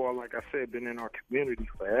 basketball, like I said, been in our community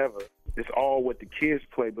forever. It's all what the kids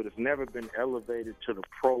play, but it's never been elevated to the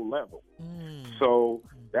pro level. So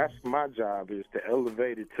that's my job, is to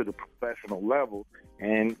elevate it to the professional level.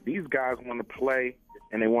 And these guys want to play,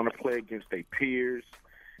 and they want to play against their peers.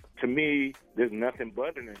 To me, there's nothing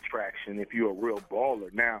but an attraction if you're a real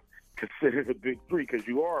baller. Now, consider the Big Three, because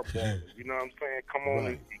you are a baller. You know what I'm saying? Come on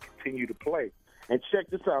and continue to play. And check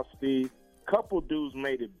this out, Steve. Couple dudes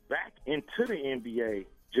made it back into the NBA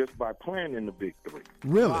just by playing in the Big Three.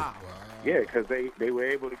 Really? Wow. Yeah, because they were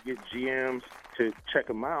able to get GMs to check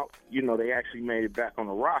them out. They actually made it back on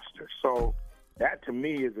the roster. So that, to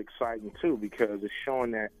me, is exciting, too, because it's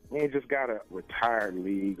showing that we ain't just got a retired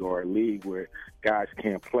league or a league where guys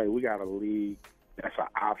can't play. We got a league that's an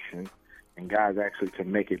option, and guys actually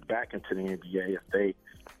can make it back into the NBA if they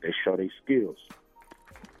show their skills.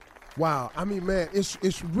 Wow. I mean, man,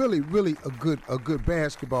 it's really, really a good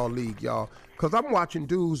basketball league, y'all. Because I'm watching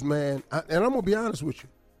dudes, man, and I'm going to be honest with you.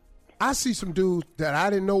 I see some dudes that I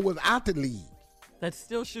didn't know was out the league. That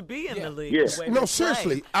still should be in the league. Yeah. the way No, they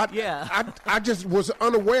seriously. play. I just was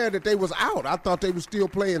unaware that they was out. I thought they was still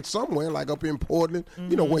playing somewhere, like up in Portland,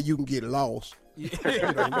 you know, where you can get lost.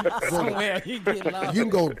 Somewhere you get lost. You can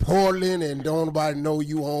go to Portland and don't nobody know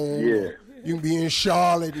you home. Yeah. You can be in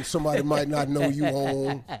Charlotte and somebody might not know you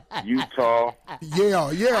home. Utah.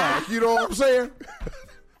 Yeah. You know what I'm saying?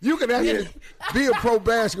 You can actually be a pro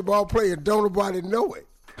basketball player and don't nobody know it.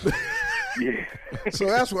 Yeah. So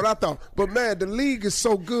that's what I thought. But, man, the league is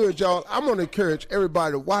so good, y'all. I'm going to encourage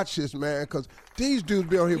everybody to watch this, man, because these dudes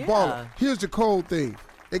be on here balling. Here's the cold thing.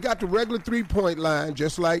 They got the regular three-point line,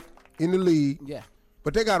 just like in the league. Yeah.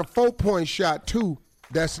 But they got a 4-point shot, too,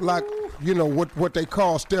 that's like, you know, what they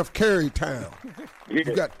call Steph Curry time. You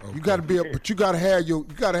got to be but you got to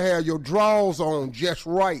have your draws on just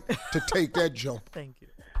right to take that jump. Thank you.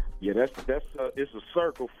 Yeah, that's it's a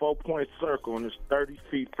circle, 4-point circle, and it's 30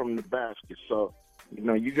 feet from the basket. So, you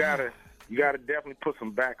know, you gotta definitely put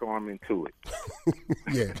some back arm into it.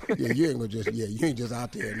 yeah, you ain't gonna you ain't just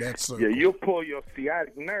out there in that circle. Yeah, you'll pull your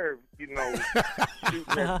sciatic nerve, you know,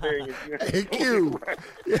 shooting that thing. Hey, Q.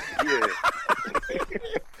 Yeah.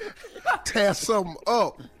 Tear something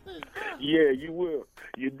up. Yeah, you will.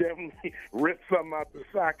 You definitely rip something out the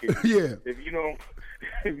socket. Yeah. If you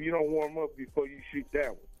don't warm up before you shoot that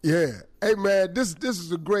one. Yeah. Hey, man, this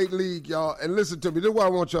is a great league, y'all. And listen to me. This is what I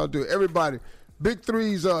want y'all to do. Everybody, Big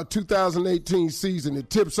Three's 2018 season, it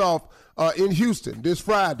tips off in Houston this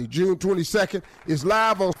Friday, June 22nd. It's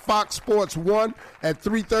live on Fox Sports 1 at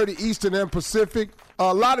 3:30 Eastern and Pacific.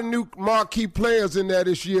 A lot of new marquee players in there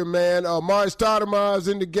this year, man. Mari Stoudemire's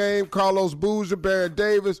in the game, Carlos Boozer, Baron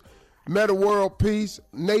Davis, Meta World Peace,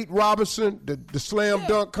 Nate Robinson, the slam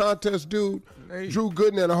dunk contest dude, Drew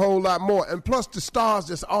Gooden, and a whole lot more. And plus the stars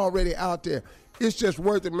that's already out there. It's just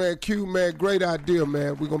worth it, man. Q, man, great idea,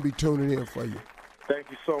 man. We're going to be tuning in for you. Thank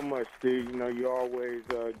you so much, Steve. You know, you always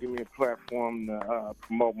give me a platform to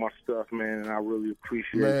promote my stuff, man, and I really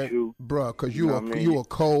appreciate you. Bro, because you a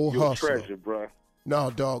cold hustler. You're a treasure, bro. No,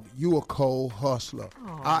 dog, you a cold hustler.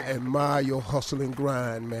 Aww. I admire your hustle and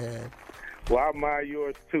grind, man. Well, I admire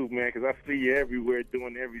yours too, man, because I see you everywhere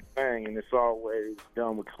doing everything, and it's always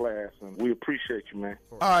done with class, and we appreciate you, man.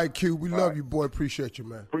 All right, Q, we love you, boy. Appreciate you,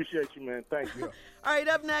 man. Appreciate you, man. Thank you. All right,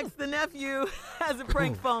 up next, the nephew has a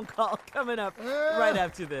prank phone call coming up right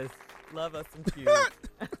after this. Love us some Q.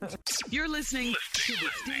 You're listening to the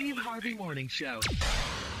Steve Harvey Morning Show.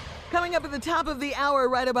 Coming up at the top of the hour,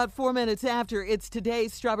 right about 4 minutes after, it's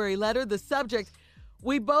today's Strawberry Letter. The subject,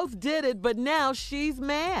 we both did it, but now she's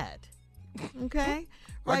mad. Okay?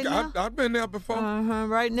 I've been there before.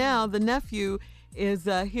 Right now, the nephew is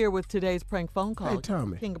here with today's prank phone call. Hey,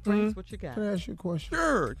 Tommy. King of Pranks, what you got? Can I ask you a question?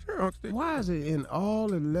 Sure, Uncle Steve. Why is it in all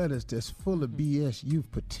the letters that's full of BS you've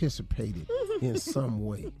participated in some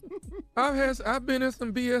way? I've been in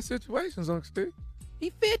some BS situations, Uncle Steve.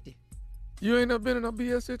 He 50. You ain't never been in a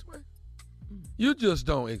BS situation? You just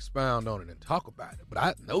don't expound on it and talk about it. But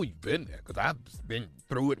I know you've been there because I've been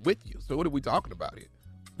through it with you. So what are we talking about here?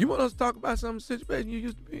 You want us to talk about some situation you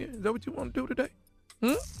used to be in? Is that what you want to do today?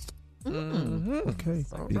 Okay,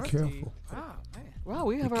 be careful. Oh, man. Well,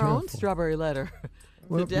 we have our own Strawberry Letter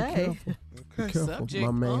Well, today. Be careful, Subject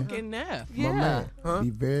my man. Unc and Neff. Yeah. My man, Huh? be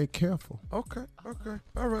very careful. Okay,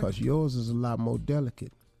 all right. Because yours is a lot more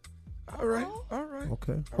delicate. All right.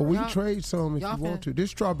 Okay. Well, we can Y'all- trade some if you y'all want to. This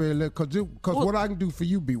strawberry letter, because what I can do for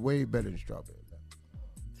you be way better than strawberry letter.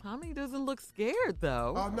 Tommy doesn't look scared,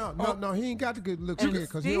 though. Oh, no, he ain't got to look And scared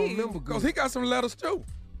because he don't Steve- remember Because good. he got some letters too.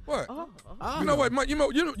 What? You know what?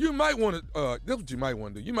 You might want to. This is what you might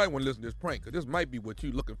want to do. You might want to listen to this prank because this might be what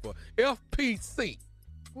you're looking for. FPC,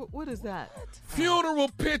 What is that? Funeral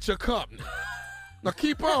Picture Company. Now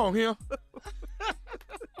keep on here.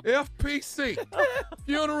 FPC,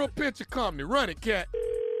 Funeral Picture Company. Run it, cat.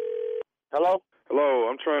 Hello,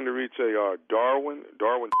 I'm trying to reach a Darwin.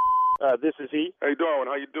 This is he. Hey, Darwin,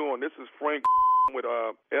 how you doing? This is Frank with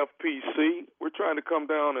FPC. We're trying to come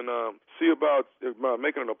down and see about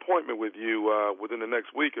making an appointment with you within the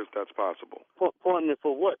next week, if that's possible. Appointment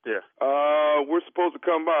for what there? We're supposed to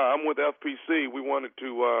come by. I'm with FPC. We wanted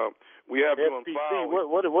to. We have you on file.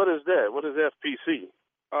 What is that? What is FPC?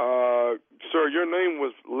 Sir, your name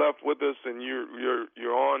was left with us, and you're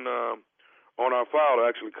on our file to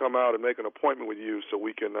actually come out and make an appointment with you, so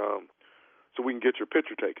we can get your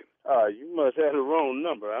picture taken. You must have the wrong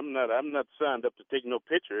number. I'm not signed up to take no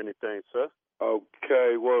picture or anything, sir.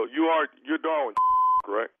 Okay, well, you're Darwin,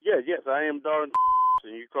 correct? Yes, I am Darwin,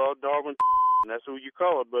 and you call Darwin. That's who you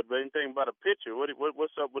call. But anything about a pitcher?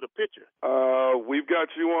 What's up with a pitcher? We've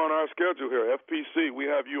got you on our schedule here, FPC. We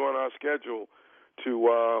have you on our schedule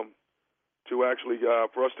to actually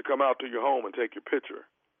for us to come out to your home and take your picture.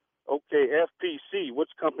 Okay, FPC.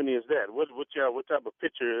 Which company is that? What type of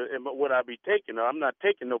picture would I be taking? I'm not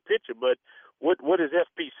taking no picture, but what is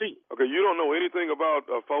FPC? Okay, you don't know anything about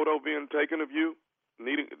a photo being taken of you?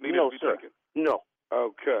 Needing no, to be sir. taken? No.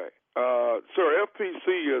 Okay. Sir,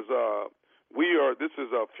 FPC is this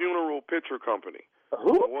is a funeral picture company.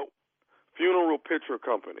 Who? Funeral picture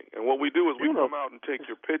company. And what we do is we come out and take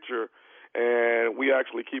your picture and we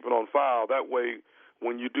actually keep it on file. That way,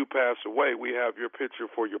 when you do pass away, we have your picture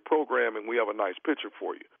for your program, and we have a nice picture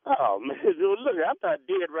for you. Oh, man, look, I'm not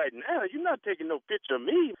dead right now. You're not taking no picture of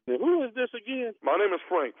me. Who is this again? My name is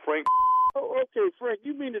Frank. Oh, okay, Frank,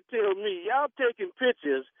 you mean to tell me y'all taking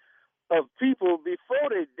pictures of people before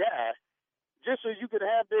they die just so you could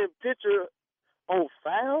have their picture on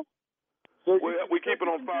file? So we keep it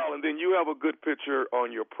on file, and then you have a good picture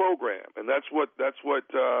on your program, and that's what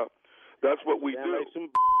we do. Like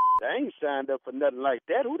I ain't signed up for nothing like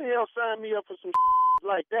that. Who the hell signed me up for some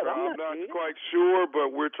like that? I'm not quite sure,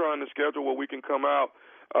 but we're trying to schedule where we can come out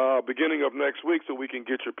beginning of next week so we can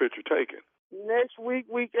get your picture taken. Next week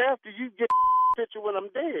after, you get picture when I'm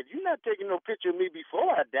dead. You're not taking no picture of me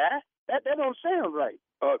before I die. That don't sound right.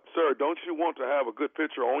 Sir, don't you want to have a good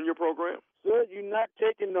picture on your program? Sir, you're not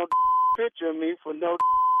taking no picture of me for no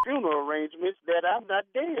funeral arrangements that I'm not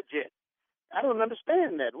dead yet. I don't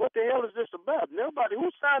understand that. What the hell is this about? Nobody.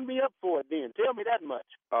 Who signed me up for it then? Tell me that much.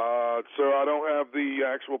 Sir, I don't have the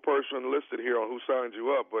actual person listed here on who signed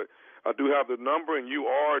you up, but I do have the number, and you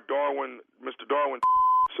are Mr. Darwin.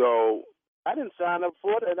 So I didn't sign up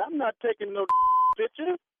for it, and I'm not taking no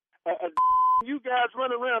picture. You guys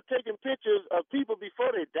run around taking pictures of people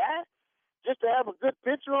before they die just to have a good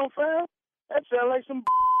picture on file? That sounds like some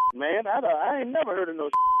man. I ain't never heard of no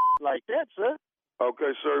like that, sir.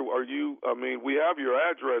 Okay, sir. We have your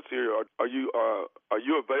address here. Are you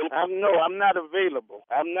available? I'm not available.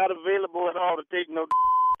 I'm not available at all to take no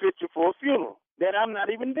picture for a funeral. That I'm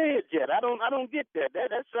not even dead yet. I don't get that.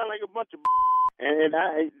 That sounds like a bunch of and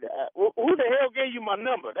who the hell gave you my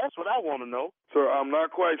number? That's what I want to know. Sir, I'm not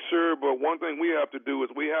quite sure, but one thing we have to do is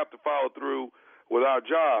we have to follow through with our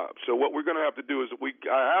job. So what we're going to have to do is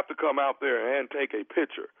I have to come out there and take a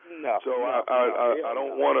picture. I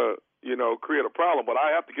don't want to create a problem, but I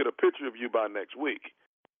have to get a picture of you by next week.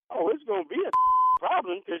 Oh, it's going to be a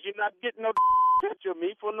problem because you're not getting no picture of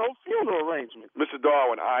me for no funeral arrangement. Mr.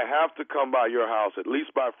 Darwin, I have to come by your house at least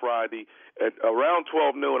by Friday at around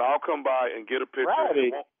 12 noon. I'll come by and get a picture. Friday?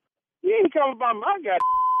 You ain't coming by my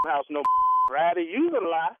house no Friday. You a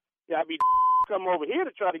lie. I'll be come over here to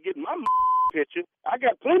try to get my picture. I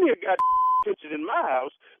got plenty of pictures in my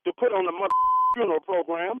house to put on the funeral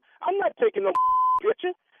program. I'm not taking no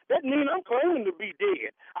picture. That means I'm claiming to be dead.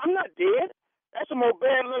 I'm not dead. That's some old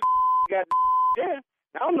bad little got dead.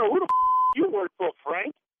 I don't know who the you work for,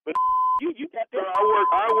 Frank, but you got that. Sir,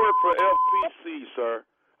 I work for FPC, sir.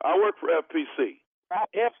 I work for FPC.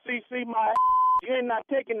 FCC, my you ain't not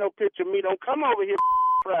taking no picture of me. Don't come over here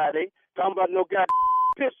Friday talking about no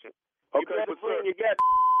picture. Okay, you better bring your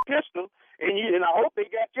pistol, and I hope they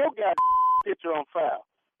got your picture on file.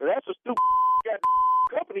 But that's a stupid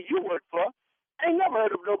company you work for. I ain't never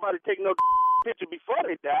heard of nobody taking no picture before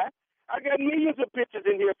they die. I got millions of pictures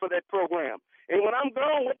in here for that program. And when I'm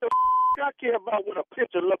gone, what the I care about what a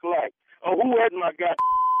picture look like or who had my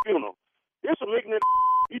funeral. This some ignorant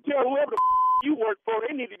you tell whoever the you work for,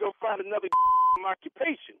 they need to go find another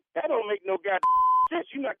occupation. That don't make no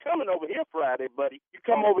sense. You're not coming over here Friday, buddy. You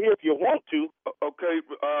come over here if you want to. Okay,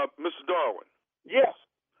 Mr. Darwin. Yes.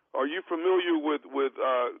 Are you familiar with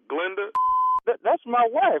Glenda? That's my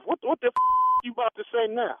wife. What the you about to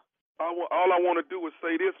say now? All I want to do is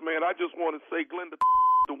say this, man. I just want to say Glenda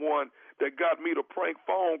the one that got me to prank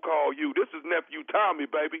phone call you. This is nephew Tommy,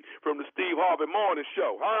 baby, from the Steve Harvey Morning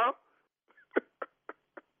Show, huh?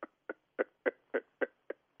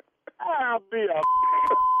 I'll be a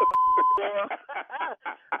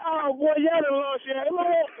oh boy, y'all done lost your I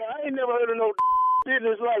ain't never heard of no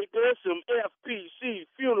business like this. Some FPC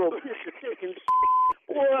funeral picture taking.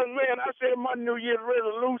 Well, man, I said my New Year's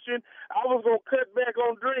resolution, I was going to cut back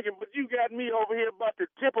on drinking, but you got me over here about to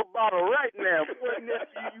tip a bottle right now. Boy,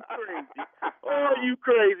 nephew, you crazy. Oh, you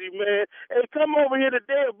crazy, man. Hey, come over here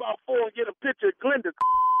today about 4 and get a picture of Glenda.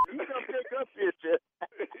 You come take her picture.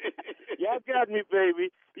 Y'all got me,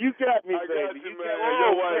 baby. You got me, baby. Got you, man.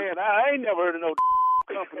 Oh, man, I ain't never heard of no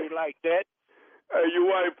company like that. Hey, your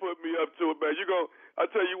wife put me up to it, man. I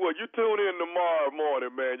tell you what, you tune in tomorrow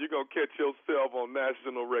morning, man. You're going to catch yourself on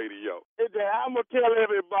national radio. I'm going to tell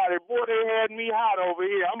everybody, boy, they had me hot over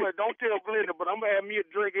here. Don't tell Glenda, but I'm going to have me a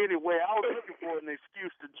drink anyway. I was looking for an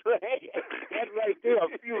excuse to drink. That right there, a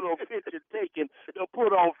funeral picture taken to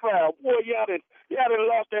put on file. Boy, y'all done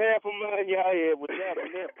lost a half a mind y'all had with that on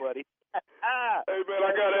that, buddy. Hey, man,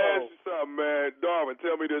 I got to ask you something, man. Darwin,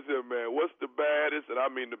 tell me this here, man. What's the baddest, and I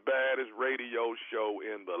mean the baddest radio show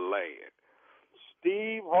in the land?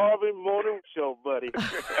 Steve Harvey Morning Show, buddy.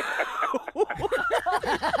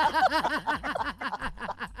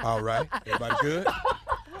 All right. Everybody good?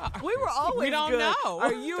 We were always We don't good. know.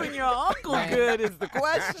 Are you and your uncle good is the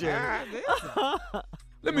question.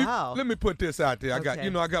 Let me put this out there. I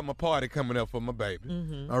Okay. got my party coming up for my baby.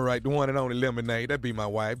 Mm-hmm. All right, the one and only Lemonade. That'd be my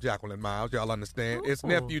wife, Jacqueline Miles. Y'all understand? It's Ooh.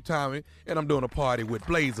 nephew Tommy, and I'm doing a party with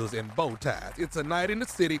blazers and bow ties. It's a night in the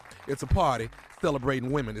city. It's a party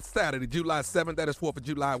celebrating women. It's Saturday, July 7th. That is 4th of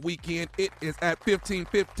July weekend. It is at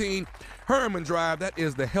 1515 Herman Drive. That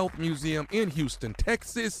is the Health Museum in Houston,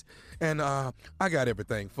 Texas. And I got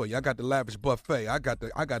everything for you. I got the lavish buffet. I got the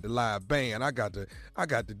live band. I got the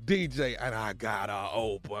DJ, and I got an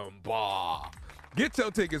open bar. Get your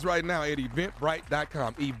tickets right now at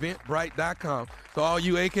eventbrite.com. Eventbrite.com. So all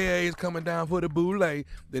you AKAs coming down for the boule,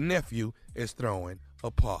 the nephew is throwing a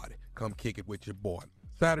party. Come kick it with your boy.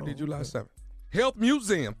 Saturday, July 7th. Health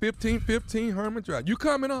Museum, 1515 Herman Drive. You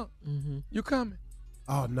coming up? Mm-hmm. You coming?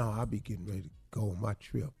 Oh, no, I'll be getting ready to go on my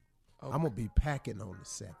trip. Okay. I'm going to be packing on the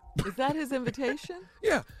 7th. Is that his invitation?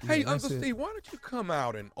 Yeah. Hey, Yeah, Uncle that's it. Steve, why don't you come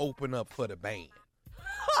out and open up for the band?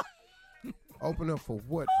 Open up for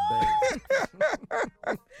what, band?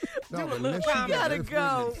 Do a little unless comment. you gotta Earth,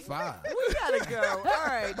 go. Wind, and Fire. We gotta go. All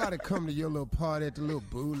right. Somebody come to your little party at the little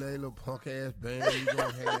boule, little punk ass band you gonna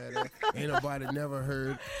have there. Ain't nobody never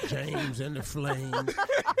heard James and the Flames.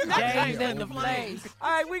 James and the Flames.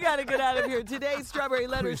 All right, we gotta get out of here. Today's Strawberry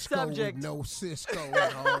Letter Crisco subject. with no Cisco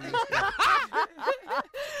and all this stuff.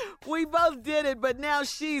 We both did it, but now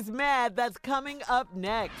she's mad. That's coming up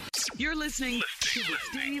next. You're listening to the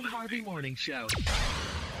Steve Harvey Morning Show.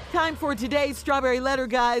 Time for today's Strawberry Letter,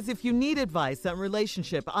 guys. If you need advice on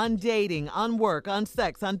relationship, on dating, on work, on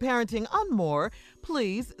sex, on parenting, on more,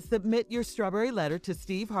 please submit your Strawberry Letter to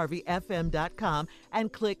steveharveyfm.com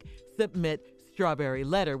and click Submit Strawberry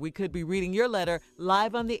Letter. We could be reading your letter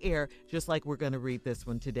live on the air, just like we're going to read this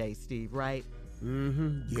one today, Steve, right?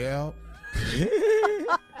 Mm-hmm. Yeah.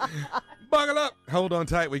 Buckle up. Hold on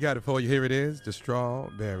tight. We got it for you. Here it is, the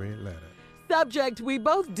Strawberry Letter. Subject, we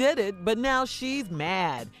both did it, but now she's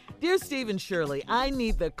mad. Dear Steve and Shirley, I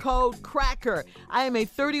need the code cracker. I am a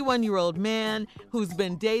 31-year-old man who's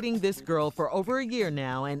been dating this girl for over a year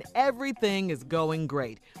now, and everything is going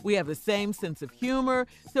great. We have the same sense of humor,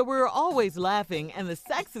 so we're always laughing, and the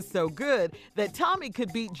sex is so good that Tommy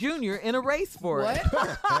could beat Junior in a race for it.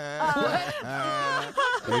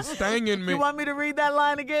 It's stinging me. You want me to read that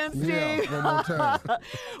line again, Steve? Yeah, one more time.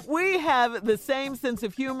 We have the same sense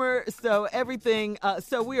of humor, so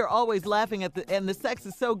so we are always laughing at and the sex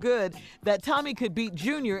is so good that Tommy could beat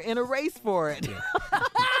Junior in a race for it.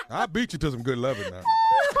 I beat you to some good loving now.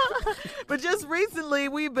 But just recently,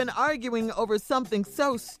 we've been arguing over something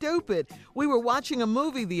so stupid. We were watching a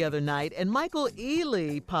movie the other night, and Michael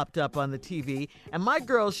Ealy popped up on the TV, and my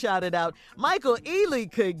girl shouted out, "Michael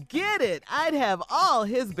Ealy could get it. I'd have all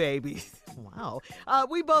his babies." Wow.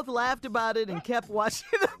 We both laughed about it and kept watching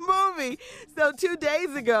the movie. So 2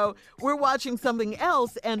 days ago, we're watching something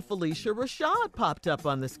else, and Felicia Rashad popped up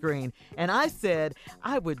on the screen. And I said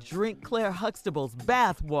I would drink Claire Huxtable's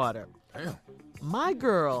bath water. Damn. My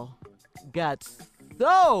girl got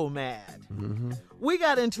so mad. Mm-hmm. We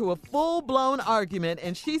got into a full-blown argument,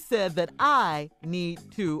 and she said that I need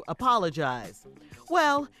to apologize.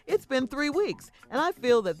 Well, it's been 3 weeks, and I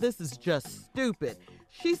feel that this is just stupid.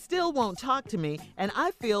 She still won't talk to me, and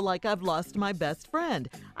I feel like I've lost my best friend.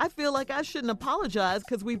 I feel like I shouldn't apologize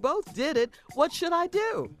because we both did it. What should I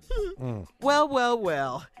do?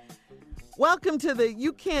 Well. Welcome to the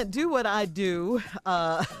You Can't Do What I Do,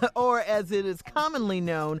 or as it is commonly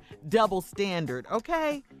known, double standard,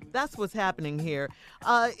 okay? That's what's happening here.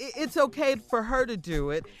 It's okay for her to do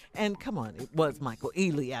it. And come on, it was Michael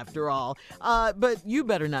Ealy after all. But you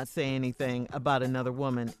better not say anything about another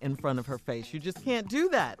woman in front of her face. You just can't do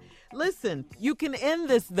that. Listen, you can end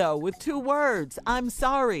this, though, with 2 words. I'm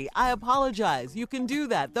sorry. I apologize. You can do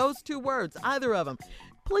that. Those 2 words, either of them.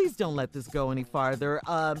 Please don't let this go any farther.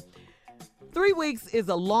 3 weeks is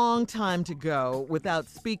a long time to go without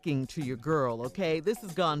speaking to your girl, okay? This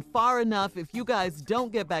has gone far enough. If you guys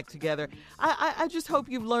don't get back together, I just hope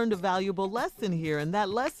you've learned a valuable lesson here, and that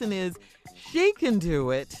lesson is she can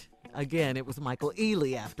do it. Again, it was Michael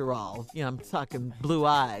Ealy after all. You know, I'm talking Blue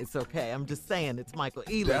Eyes, okay? I'm just saying it's Michael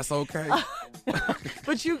Ealy. That's okay.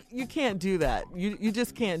 But you can't do that. You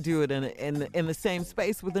just can't do it in the same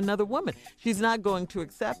space with another woman. She's not going to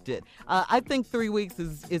accept it. I think 3 weeks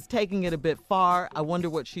is taking it a bit far. I wonder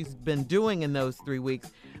what she's been doing in those 3 weeks.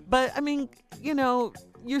 But, I mean, you know,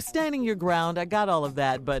 you're standing your ground. I got all of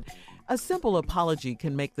that. But a simple apology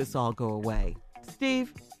can make this all go away.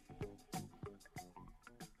 Steve?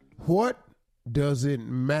 What does it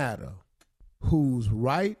matter who's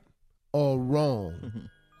right or wrong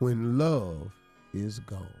when love is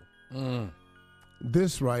gone?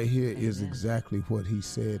 This right here is exactly what he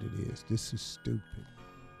said it is. This is stupid.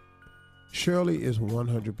 Shirley is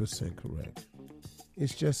 100% correct.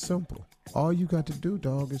 It's just simple. All you got to do,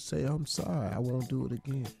 dog, is say, I'm sorry, I won't do it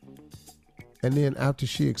again. And then after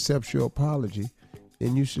she accepts your apology,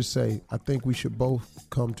 then you should say, I think we should both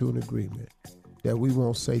come to an agreement that we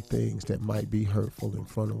won't say things that might be hurtful in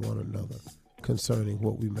front of one another concerning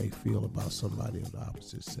what we may feel about somebody of the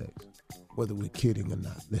opposite sex, whether we're kidding or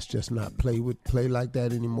not. Let's just not play like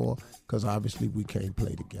that anymore, because obviously we can't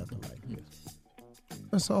play together like this.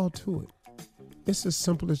 That's all to it. It's as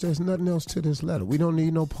simple as there's nothing else to this letter. We don't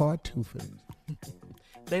need no part 2 for this.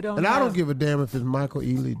 I don't give a damn if it's Michael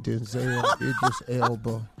Ealy, Denzel, Idris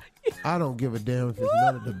Elba. I don't give a damn if it's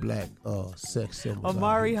none of the black sex symbols.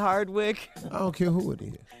 Amari Hardwick. I don't care who it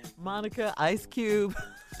is. Monica, Ice Cube.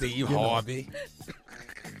 Steve Harvey.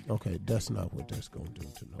 Okay, that's not what that's going to do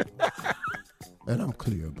to nobody. And I'm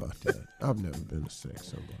clear about that. I've never been a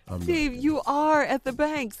sex symbol. Steve, you are at the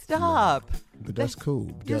bank. Stop. No, but that's cool.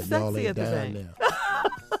 You're y'all sexy ain't at the down bank. there.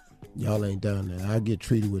 Y'all ain't down there. I get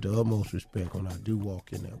treated with the utmost respect when I do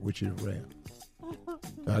walk in there, which is rare.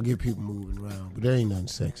 I get people moving around, but there ain't nothing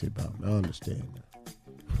sexy about me. I understand that.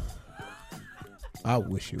 I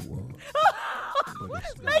wish it was.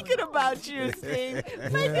 Make it about you, Steve.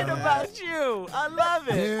 Make it about you. I love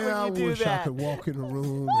it. Yeah, I when you wish do that. I could walk in the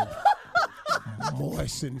room and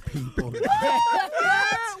moisten people. Do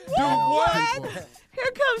what?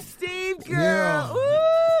 Here comes Steve, girl.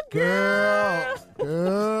 Yeah.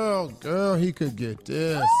 Ooh, Girl, he could get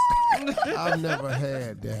this. I've never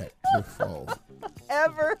had that before.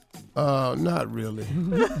 Ever? Not really.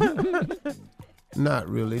 Not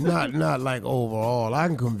really. Not like overall. I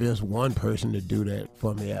can convince one person to do that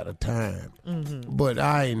for me at a time. Mm-hmm. But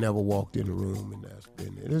I ain't never walked in the room and that's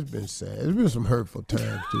been it. It's been sad. There's been some hurtful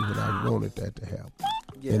times too when I wanted that to happen.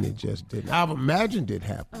 Yeah. And it just didn't. I've imagined it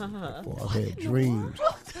happen before. I've had dreams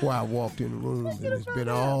where I walked in the room and it's been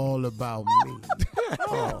all about me.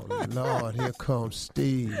 Oh, Lord, here comes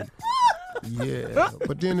Steve. Yeah.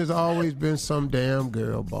 But then there's always been some damn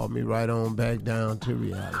girl brought me right on back down to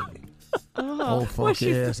reality. Old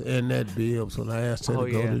funky ass in that bibs. When I asked her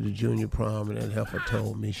to go to the junior prom and that heifer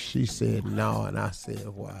told me, she said no, and I said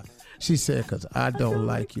why? She said, because I don't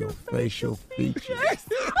like your facial features.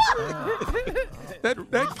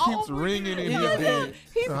 That keeps ringing in your head.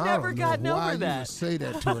 He's never gotten over that. Why you would say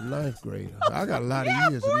that to a ninth grader? I got a lot of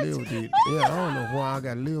years to live with these. Yeah, I don't know why I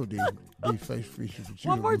got to live with these facial features. But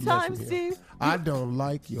One more time, Steve. I don't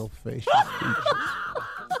like your facial features.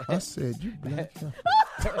 I said, you black.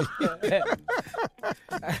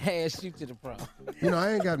 I asked you to the prom. You know,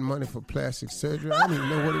 I ain't got money for plastic surgery. I didn't even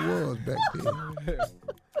know what it was back then.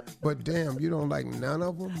 But damn, you don't like none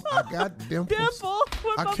of them? I got dimples.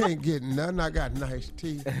 I can't get none. I got nice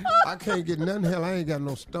teeth. I can't get none. Hell, I ain't got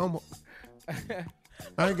no stomach.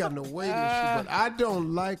 I ain't got no weight issue, but I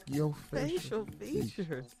don't like your facial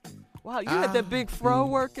features. Wow, you had that big fro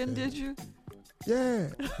working, did you? Yeah,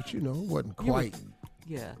 but you know, it wasn't quite.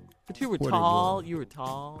 Yeah, but you were tall. You were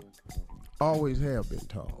tall. Always have been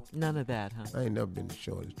tall. None of that, huh? I ain't never been the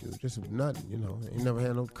shortest dude. Just nothing, you know. Ain't never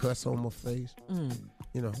had no cuts on my face.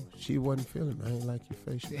 You know, she wasn't feeling me. I ain't like your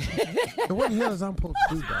face. And what the hell is I'm supposed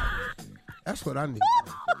to do about it? That's what I need.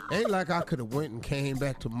 Ain't like I could have went and came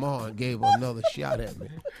back tomorrow and gave her another shot at me.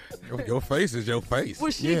 Your face is your face.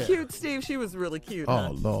 Was she cute, Steve? She was really cute. Oh, huh?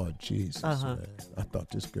 Lord Jesus, man. I thought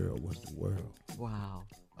this girl was the world. Wow.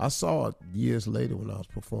 I saw her years later when I was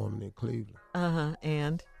performing in Cleveland.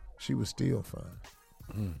 And? She was still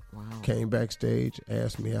fine. Wow. Came backstage,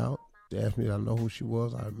 asked me out. They asked me, did I know who she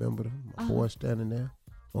was? I remembered her. My boy standing there.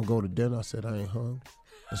 Gonna go to dinner. I said, I ain't hungry.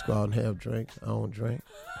 Let's go out and have drinks. I don't drink.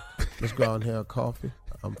 Let's go out and have coffee.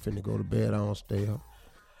 I'm finna go to bed. I don't stay up.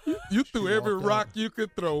 You threw every rock you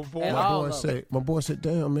could throw, boy. My boy said,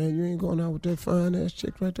 damn, man, you ain't going out with that fine-ass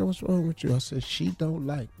chick right there. What's wrong with you? I said, she don't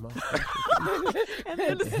like my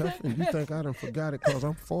and you think I done forgot it because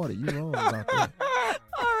I'm 40. You wrong about that.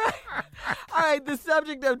 All right, the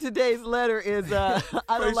subject of today's letter is I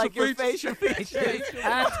don't like your facial features.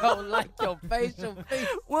 I don't like your facial features.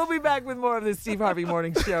 We'll be back with more of the Steve Harvey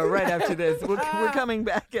Morning Show right after this. We're coming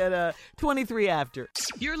back at 23 after.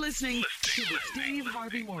 You're listening to the Steve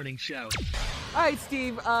Harvey Morning Show. All right,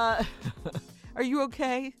 Steve, are you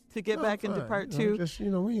okay to get back into part two? Just,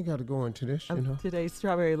 we ain't got to go into this, Today's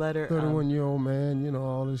strawberry letter. 31-year-old man,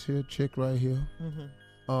 all this here chick right here. Mm-hmm.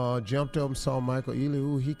 Jumped up and saw Michael Ealy.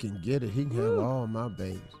 Ooh, he can get it. He can have all my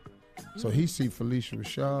babies. So he see Felicia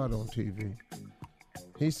Rashad on TV.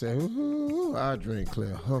 He said, ooh, I drink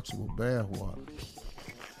Claire Huxtable bathwater.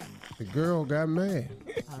 The girl got mad.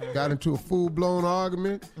 Got into a full-blown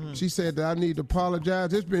argument. She said that I need to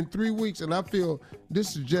apologize. It's been 3 weeks, and I feel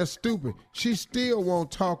this is just stupid. She still won't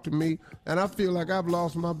talk to me, and I feel like I've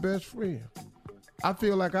lost my best friend. I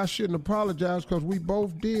feel like I shouldn't apologize because we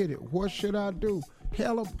both did it. What should I do?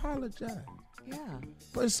 Hell, apologize. Yeah.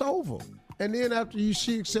 But it's over. And then after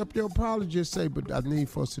she accept your apology, just say, but I need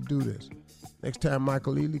for us to do this. Next time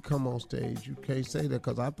Michael Ealy come on stage, you can't say that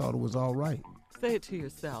because I thought it was all right. Say it to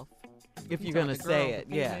yourself. If you're going to say it,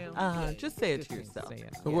 just say it to yourself.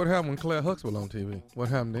 So what happened when Claire Huxtable on TV? What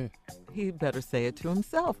happened then? He better say it to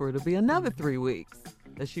himself or it'll be another 3 weeks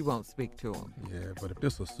that she won't speak to him. Yeah, but if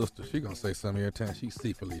this was sister, she going to say something every time she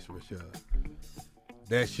see Felicia Rashad.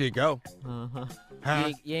 There she go. Uh-huh.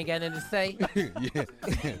 Huh? You ain't got nothing to say? Yeah,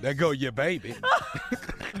 there go your baby.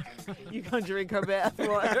 You gonna drink her bath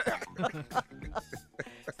water?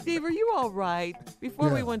 Steve, are you all right? Before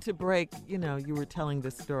we went to break, you were telling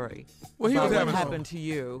this story. Well, he was what having happened to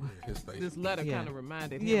you. This letter kind of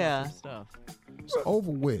reminded him of some stuff. It's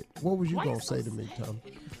over with. What was you going to say to me, Tom?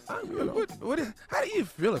 How do you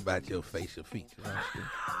feel about your facial features?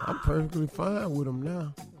 I'm perfectly fine with them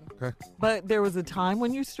now. Okay. But there was a time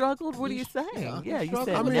when you struggled? What are you saying? Yeah, you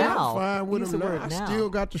said I mean, now. I'm fine with Use them the now. word I now. still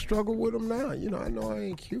got to struggle with them now. I know I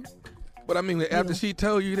ain't cute. But I mean, after she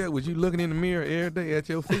told you that, was you looking in the mirror every day at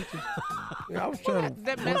your features? I was trying to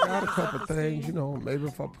work out a couple of things, maybe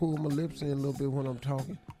if I pull my lips in a little bit when I'm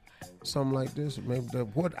talking, something like this. Maybe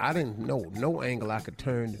I didn't know no angle I could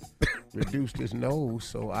turn to reduce this nose,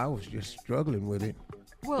 so I was just struggling with it.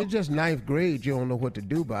 Well, it's just 9th grade. You don't know what to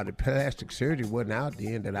do about it. Plastic surgery wasn't out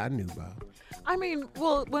then that I knew about. I mean,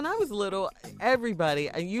 well, when I was little, everybody,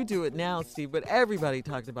 and you do it now, Steve, but everybody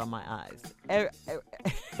talked about my eyes.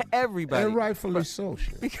 Everybody. And rightfully so,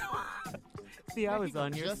 sure. See, I was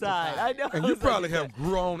on your side. I know. And you probably have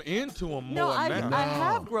grown into them more now. I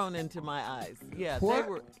have grown into my eyes. Yeah,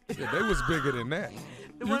 what? They was bigger than that.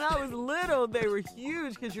 When I was little, they were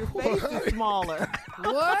huge because your face is smaller.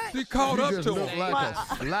 What? She caught up to look him. like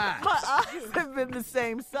a fly. My eyes have been the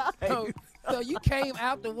same size. So you came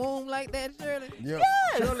out the womb like that, Shirley? Yeah.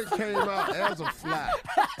 Yes. Shirley came out as a fly.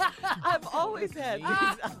 I've always had these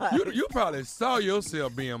eyes. You probably saw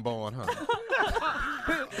yourself being born, huh?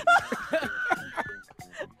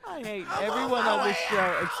 I hate everyone on this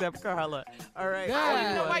show except Carla. All right. You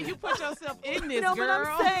know why you put yourself in this, no, girl? but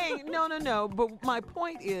I'm saying, no. But my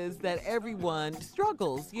point is that everyone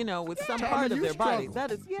struggles, with some part of their body.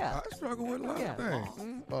 That is, I struggle with a lot of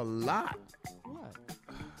things. A lot. What?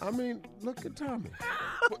 I mean, look at Tommy.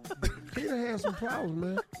 He done had some problems,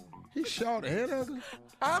 man. He's short and ugly.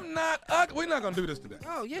 I'm not ugly. We're not going to do this today.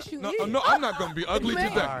 Oh, yes, you No, is. no, I'm not going to be ugly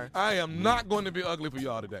Man. today. I am not going to be ugly for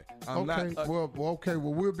y'all today. I'm not ugly. Well,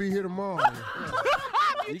 we'll be here tomorrow.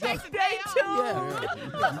 You take the day off.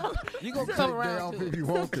 Yeah. You gonna come Day around off too. if you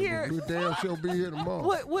want to. Kier, But we damn sure be here tomorrow.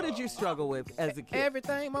 What did you struggle with as a kid?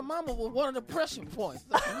 Everything. My mama was one of the pressure points.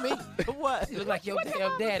 Look at me. What? You look like your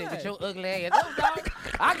damn daddy with your ugly ass.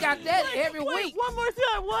 I got that every week. One more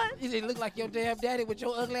time. What? You say look like your damn daddy with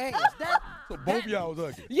your ugly ass. So both y'all was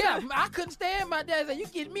ugly. Yeah, I couldn't stand my dad. Said, you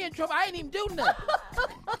get me in trouble. I ain't even do nothing.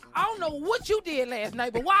 I don't know what you did last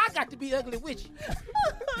night, but why I got to be ugly with you?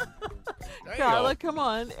 Carla, come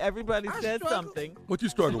on. Everybody said something. What you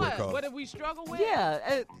struggle with, Carla? What did we struggle with?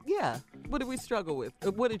 Yeah. What did we struggle with?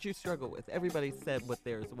 What did you struggle with? Everybody said what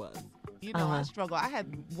theirs was. I struggle. I had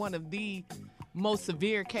one of the most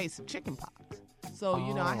severe cases of chickenpox. So,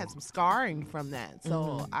 I had some scarring from that.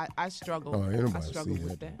 So I struggled. I struggled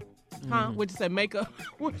with that. Huh? What'd you say? Makeup?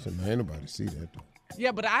 I said, man, ain't nobody see that though.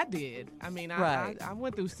 Yeah, but I did. I mean, Right. I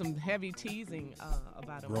went through some heavy teasing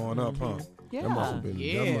about it. Growing up, huh? Yeah. That must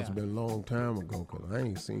have been a long time ago because I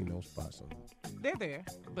ain't seen those spots on. they're there.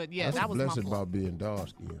 But yeah, That's that was the my blessing point. about being dark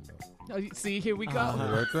skinned, though. Oh, see, here we go.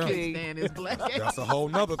 Right there. Can't stand his black. That's a whole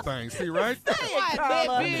nother thing. See, right?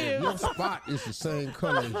 Carla. Your spot is the same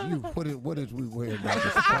color as you. What is we wearing?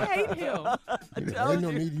 I hate him. Ain't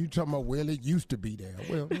no need you talking about, well, it used to be there.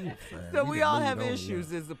 Well, So we all have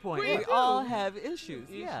issues is the point. We all have issues.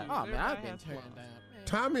 Yeah. Oh, man, I've been turned down.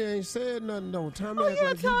 Tommy ain't said nothing, though. Tommy Oh, act yeah,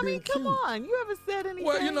 like he Tommy, been come cute. on. You haven't said anything.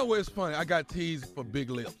 Well, you know what's funny? I got teased for big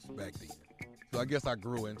lips back then. So I guess I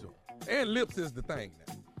grew into it. And lips is the thing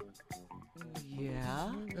now.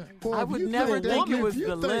 Yeah. Boy, I if would you never think it if was you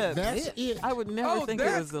the think lips. That's it. I would never think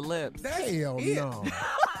it was the lips. Hell no.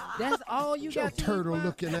 That's all you Your got to turtle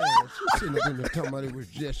looking ass. You sitting up in there talking about it was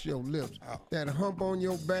just your lips. That hump on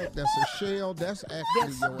your back, that's a shell. That's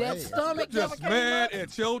actually your that ass. stomach You're just mad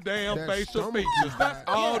at your damn That facial stomach features. is That's back.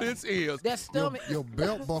 all this is. That stomach. Your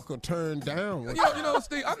belt buckle turned down. You know,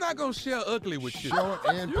 Steve, I'm not going to share ugly with you. Short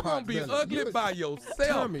and You're going to be pot-belly. ugly by yourself,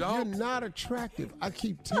 Tommy, dog. you're not attractive. I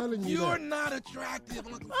keep telling you You're that. not attractive,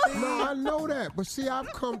 Uncle Steve. No, I know that. But see,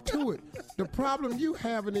 I've come to it. The problem you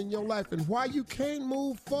having in your life and why you can't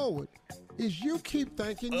move forward is you keep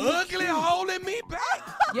thinking you're Ugly cute. holding me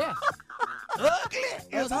back. Yeah. Ugly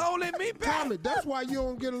is holding me back. Tommy, that's why you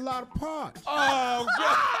don't get a lot of parts. Oh,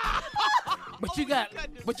 God. But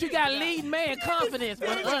you got lead man confidence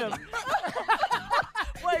when he ugly.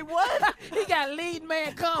 Wait, what? He got lead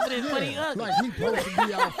man confidence when he ugly. Like he supposed to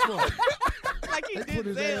be out front. Like he They put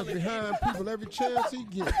his ass behind people every chance he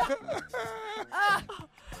gets.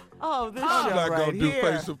 Oh, this I'm show not right going to do here.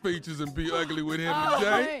 facial features and be ugly with him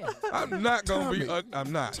today. man. I'm not going to be Tommy. ugly.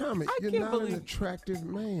 I'm not. Tommy, you're can't not believe- an attractive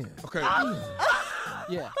man. Okay.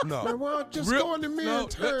 Yeah. No. Man, why don't you just Real- go in the mirror no,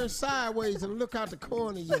 and turn sideways and look out the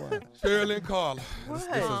corner of your eye? Shirley and Carla. This is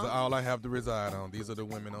What? all I have to reside on. These are the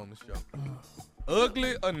women on the show.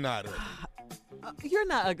 Ugly or not ugly? You're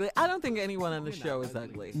not ugly. I don't think anyone on the show is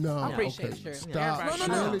ugly. No, I appreciate okay. Shirley. Stop. No,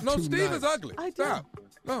 Shirley no, too Steve nice. is ugly. I do. Stop.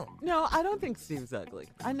 No. No, I don't think Steve's ugly.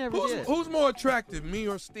 I never did. Who's more attractive, me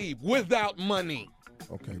or Steve, without money?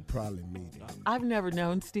 Okay, probably me then. I've never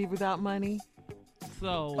known Steve without money.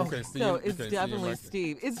 So, Okay, Steve. So you it's can't see him definitely like that.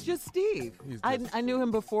 Steve. It's just Steve. He's I just- knew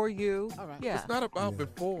him before you. All right. Yeah. It's not about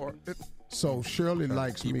before. So Shirley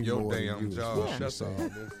likes keep me your more damn than you. job. is what she That's all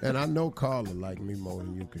said. this. And I know Carla like me more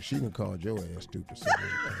than you because she done called your ass stupid. So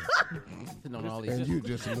Sitting on all these. and you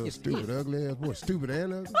just a little stupid, ugly ass. What, stupid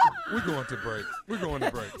and ugly? We're going to break. We're going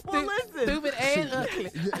to break. Well, listen. Stupid and ugly.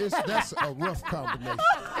 Yeah, that's a rough combination.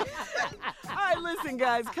 All right, listen,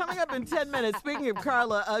 guys. Coming up in 10 minutes, speaking of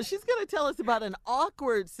Carla, she's going to tell us about an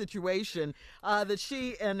awkward situation that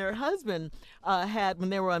she and her husband had when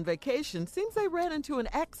they were on vacation. Seems they ran into an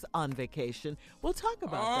ex on vacation. We'll talk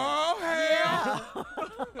about Oh, hell.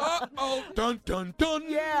 Uh-oh. Dun, dun, dun. that.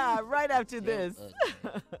 Yeah, right after this.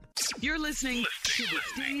 You're listening to the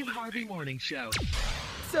Steve Harvey Morning Show.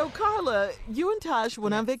 So, Carla, you and Tosh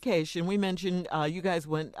went on vacation. We mentioned you guys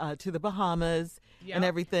went to the Bahamas and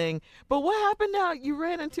everything. But what happened now? You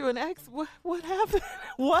ran into an ex. What happened?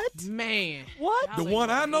 What? man. What? The one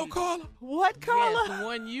I know, Carla? What, Carla? Yes, the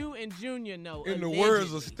one you and Junior know. In the allegedly.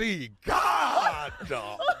 words of Steve, God,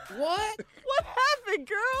 dog. What? What happened,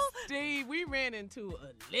 girl? Steve, we ran into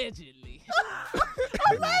allegedly.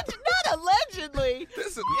 Not allegedly.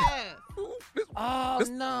 This is, Yes. Oh, This-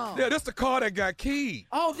 no. yeah, this the car that got keyed.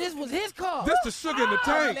 Oh, this was his car. This the sugar in the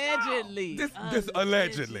tank. Allegedly. This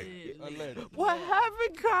allegedly. What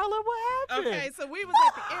happened, Carla? What happened? Okay, so we was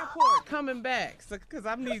at the airport coming back, so because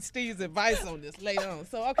I need Steve's advice on this later on.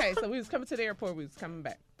 So okay, so we was coming to the airport, we was coming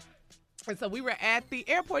back, and so we were at the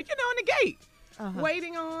airport, in the gate,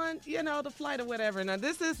 waiting on the flight or whatever. Now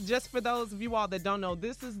this is just for those of you all that don't know.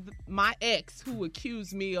 This is my ex who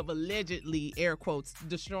accused me of allegedly, air quotes,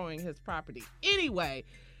 destroying his property. Anyway.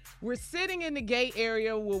 We're sitting in the gate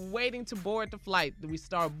area. We're waiting to board the flight. We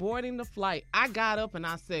start boarding the flight. I got up and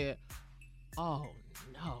I said, "Oh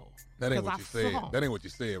no." That ain't 'Cause what you I said. saw. That ain't what you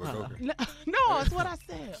said, but okay. No, it's what I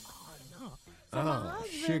said. Oh no. So my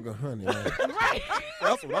husband, Sugar honey. Man. right?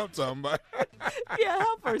 That's what I'm talking about. Yeah,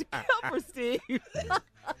 help her, Steve.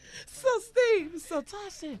 So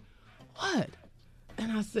Tosh said, "What?"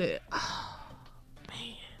 And I said, "Oh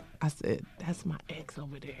man." I said, "That's my ex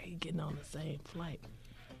over there. He getting on the same flight."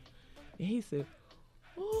 And he said,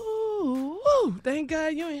 "Ooh, thank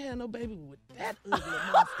God you ain't had no baby with that ugly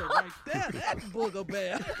monster right there. That booger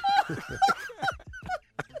bear."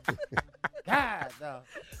 God, no.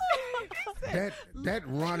 That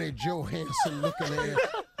Ronnie Johansson looking ass.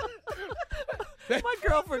 My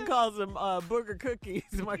girlfriend calls them booger cookies.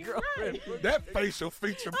 My girlfriend. That facial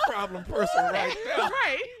feature problem person right there.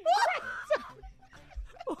 Right.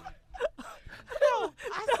 No,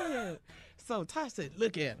 I said. So Tosh said,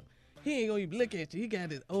 look at him. He ain't gonna even look at you.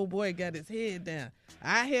 Old boy got his head down.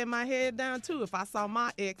 I had my head down too if I saw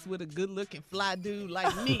my ex with a good looking fly dude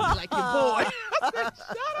like me, like your boy. I said,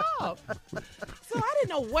 shut up. So I didn't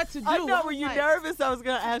know what to do. I know, were you nervous? I was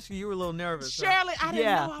gonna ask you. You were a little nervous. Shirley, I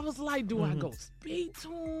didn't know. I was like, do I go speak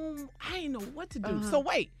to him? I didn't know what to do. So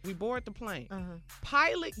wait, we board the plane.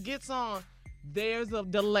 Pilot gets on. There's a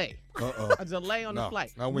delay. A delay on the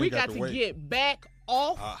flight. We got to get back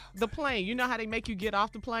off the plane. You know how they make you get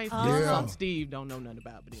off the plane? Something Steve don't know nothing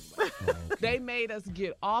about, but anyway. They made us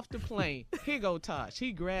get off the plane. Here go Tosh.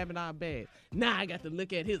 He grabbing our bag. Now I got to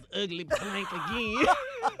look at his ugly blank again.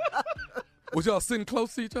 Was y'all sitting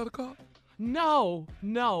close to each other, Carl? No,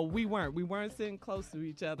 we weren't. We weren't sitting close to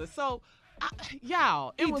each other. So,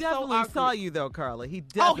 y'all, it he was definitely so awkward. saw you, though, Carla. He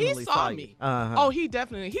definitely saw you. me. Oh, he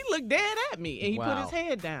definitely. He looked dead at me, and he put Wow. his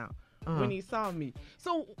head down when he saw me.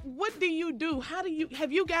 So, what do you do? Have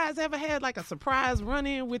you guys ever had like a surprise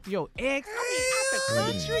run-in with your ex? I mean,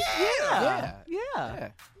 out the country? Yeah.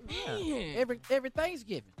 Man. Every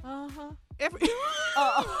Thanksgiving. Every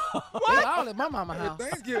What? All at my mama house.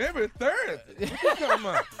 Thanksgiving every Thursday. What you talking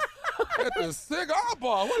about? At the cigar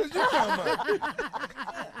bar. What is you talking about?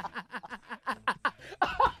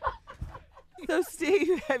 So,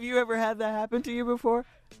 Steve, have you ever had that happen to you before?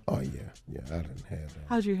 Oh, yeah, I didn't have that.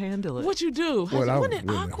 How'd you handle it? What you do? Well, I was Wasn't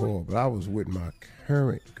it really awkward? horrible. I was with my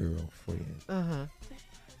current girlfriend.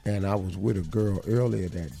 And I was with a girl earlier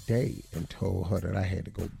that day and told her that I had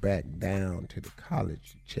to go back down to the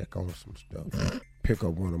college to check on some stuff, pick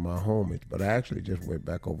up one of my homies. But I actually just went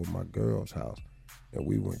back over to my girl's house, and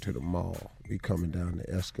we went to the mall. We coming down the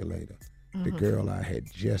escalator. The girl I had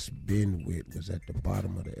just been with was at the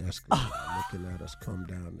bottom of the escalator, looking at us come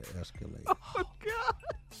down the escalator. Oh,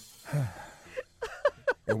 God.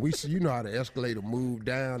 And we see, you know how the escalator moved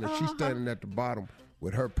down, and she's standing at the bottom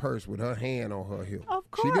with her purse, with her hand on her hip. Of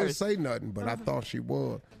She didn't course. say nothing, but I thought she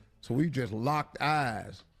was. So we just locked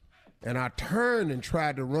eyes. And I turned and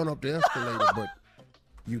tried to run up the escalator, but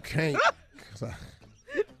you can't. So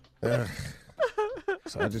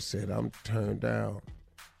I just said, I'm turned down.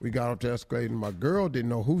 We got up the escalator, and my girl didn't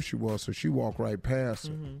know who she was, so she walked right past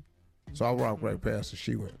her. So I walked right past her.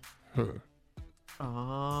 She went,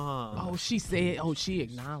 Oh, she said, she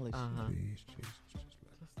acknowledged. Please, Jesus, just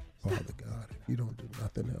let us. Father God, if you don't do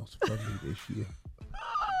nothing else for me this year,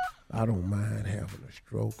 I don't mind having a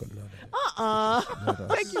stroke or nothing.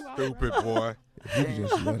 Thank you, Stupid boy. If you could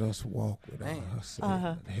just let us walk without her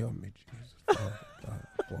saying, help me, Jesus, Father God,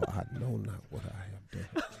 for I know not what I have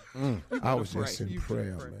done. I was just in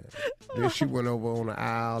prayer, man. Then she went over on the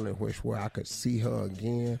aisle, and where I could see her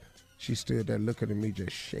again. She stood there looking at me,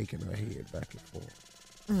 just shaking her head back and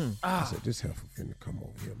forth. I said, this heifer finna come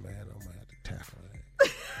over here, man. I'm gonna have to tackle her.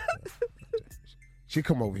 She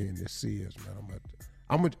come over here and just see us, man.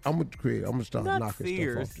 I'm gonna start Not knocking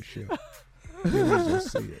Sears. stuff off the shelf. Then we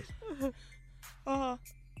just see us.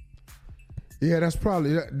 Yeah, that's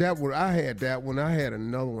probably that one. I had that one. I had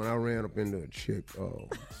another one. I ran up into a chick.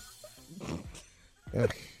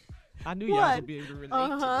 I knew y'all would be able to relate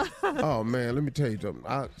to this. Oh man, let me tell you something.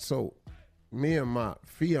 So, me and my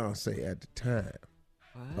fiance at the time,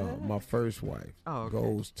 my first wife,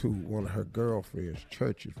 goes to one of her girlfriend's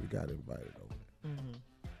churches. We got invited over there.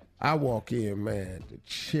 I walk in, man. The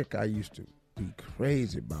chick I used to be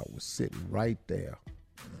crazy about was sitting right there,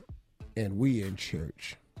 and we in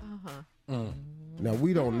church. Now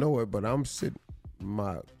we don't know it, but I'm sitting.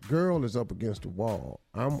 My girl is up against the wall.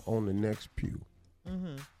 I'm on the next pew.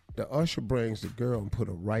 The usher brings the girl and put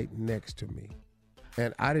her right next to me.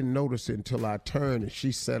 And I didn't notice it until I turned and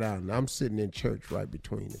she sat down. And I'm sitting in church right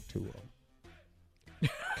between the two of them.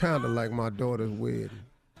 Kind of like my daughter's wedding.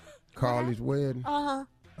 Carly's wedding. I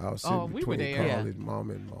was sitting we were between there. Carly's mom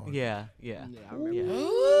and mom. Yeah. I remember.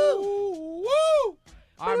 Woo!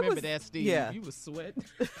 I remember that, Steve. yeah. You was sweating.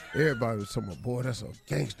 Everybody was talking about, boy, that's a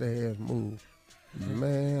gangster ass move.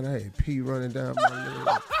 Man, I had pee running down my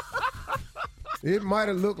leg. It might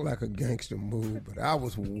have looked like a gangster move, but I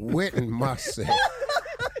was wetting myself.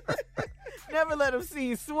 Never let him see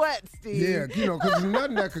you sweat, Steve. Yeah, because there's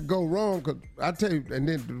nothing that could go wrong. Cause I tell you, and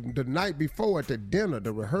then the night before at the dinner,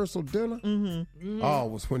 the rehearsal dinner,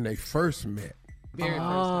 was when they first met. Very first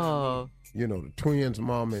time. The twins'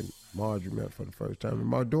 mom and Marjorie met for the first time. And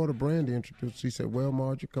my daughter Brandy introduced. She said, "Well,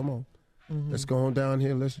 Marjorie, come on, let's go on down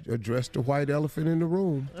here. Let's address the white elephant in the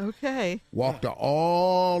room." Okay. Walked her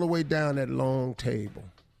all the way down that long table.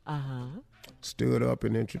 Stood up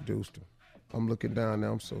and introduced her. I'm looking down there.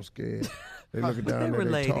 I'm so scared. They looking down They there. were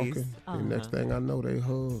They ladies. talking. The next thing I know, they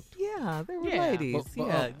hugged. Yeah. Yeah, they were Yeah. ladies.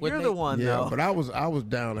 But, You're the one, Yeah, though. but I was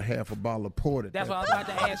down a half a bottle of port at That's that what I was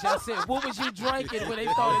about to ask you. I said, what was you drinking when they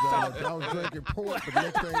started talking? I was drinking port, but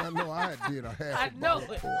next thing I know, I did a half a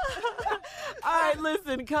bottle of port. All right,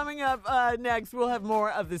 listen, coming up next, we'll have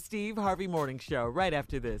more of the Steve Harvey Morning Show right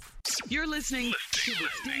after this. You're listening to the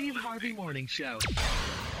Steve Harvey Morning Show.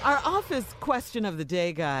 Our office question of the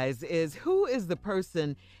day, guys, is who is the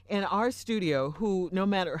person in our studio who, no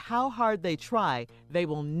matter how hard they try, they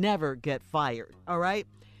will never get fired, all right?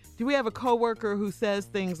 Do we have a coworker who says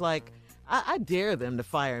things like, I dare them to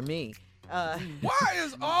fire me? Why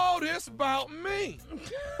is all this about me?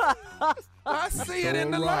 I see it in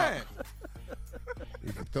the line.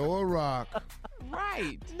 If you throw a rock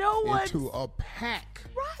Right. No one. into a pack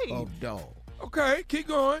of dogs, Okay, keep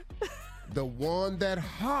going. the one that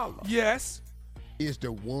hollers Yes. is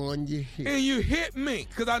the one you hit. And you hit me,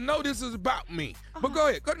 because I know this is about me. But go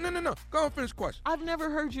ahead. No. Go on, finish the question. I've never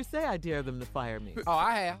heard you say I dare them to fire me. Oh,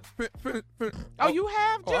 I have. Oh, you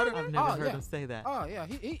have, Oh, I Junior? I've never Oh, heard yeah. him say that. Oh, yeah.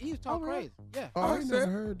 He was talking crazy. Yeah. Oh, I ain't never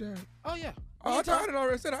heard that. Oh, yeah. Oh, I done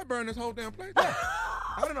already said I burned this whole damn place down.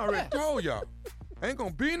 I done already told y'all. Ain't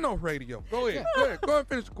gonna be no radio. Go ahead. Go ahead and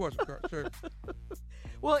finish the question, sir.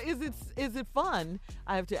 Well, is it fun?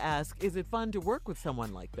 I have to ask. Is it fun to work with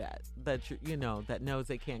someone like that? That that knows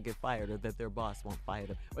they can't get fired, or that their boss won't fire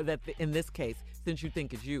them, or that in this case, since you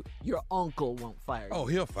think it's you, your uncle won't fire you. Oh,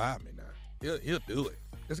 he'll fire me now. He'll do it.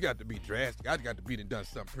 It's got to be drastic. I got to be done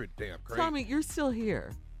something pretty damn crazy. Tommy, you're still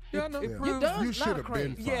here. Yeah, I know. It proves, You should have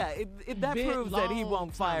been fired. yeah, that Been proves that he long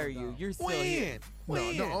won't fire time you. ago. You're still here.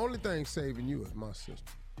 When? No, the only thing saving you is my sister.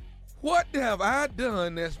 What have I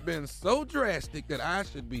done that's been so drastic that I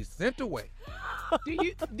should be sent away?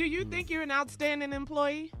 Do you think you're an outstanding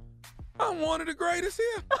employee? I'm one of the greatest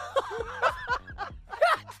here.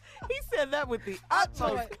 He said that with the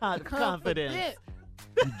utmost confidence.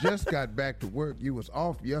 You just got back to work. You was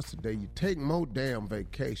off yesterday. You take more damn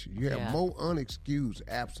vacation. You have more unexcused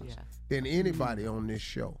absence than anybody on this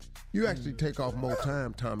show. You actually take off more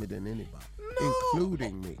time, Tommy, than anybody,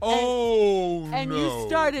 including me. And you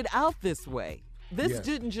started out this way. This Yes.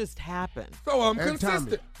 didn't just happen. So I'm And Tommy,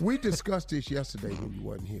 consistent. we discussed this yesterday when you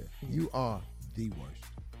wasn't here. You are the worst.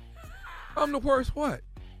 I'm the worst what?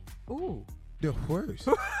 Ooh. The worst.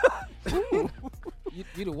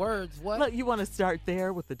 You the words, what? Look, you want to start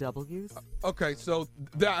there with the W's? Okay, so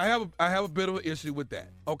I have a bit of an issue with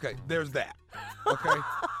that. Okay, there's that. Okay.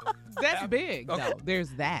 That's big, Okay. though. There's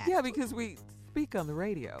that. Yeah, because we speak on the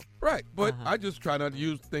radio. Right, but I just try not to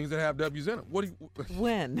use things that have W's in them. What do you?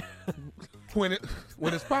 When? when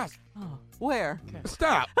it's possible. Oh, where?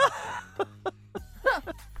 Stop.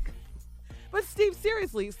 But Steve,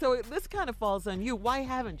 seriously, so this kind of falls on you. Why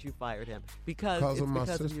haven't you fired him? Because Because of my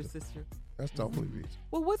because of sister. your sister. That's the only reason.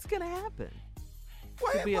 Well, what's going to happen?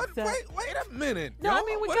 Wait, be wait upset? a minute. No, yo. I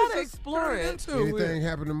mean, we What gotta is this explore turning it. into? Anything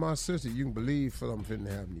happen to my sister, you can believe something finna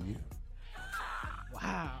happen to you.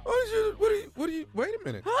 Wow. What do you? Wait a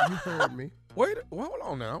minute. You heard me. Wait. Hold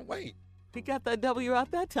on now. Wait. He got that W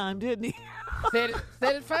out that time, didn't he? Said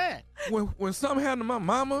it fine. When something happened to my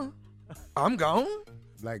mama, I'm gone.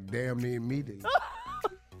 Like damn near immediately.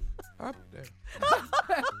 I'm damn.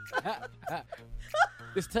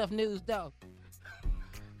 It's tough news, dog.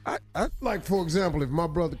 Like, for example, if my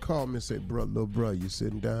brother called me and said, little bro, you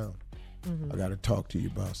sitting down. I got to talk to you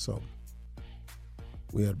about something.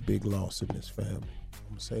 We had a big loss in this family. I'm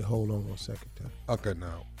going to say, hold on 1 second. Okay,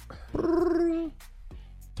 now.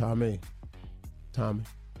 Tommy.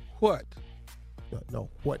 What? No,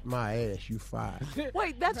 what my ass, you fired.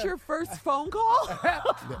 Wait, that's your first phone call?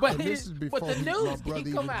 But And this is before the my news brother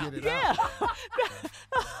can come even out. get it Yeah.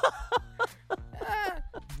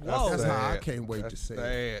 That's how I sad. can't wait to That's say it.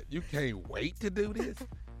 sad. You can't wait to do this?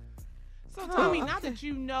 So, Tommy, now that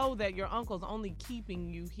you know that your uncle's only keeping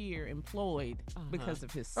you here employed because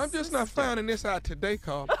of his I'm just not sister. finding this out today,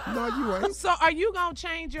 Carl. No, you ain't. So, are you going to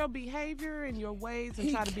change your behavior and your ways and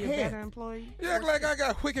He try to be a can't. better employee? You act like I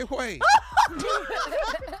got wicked ways.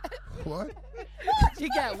 What? You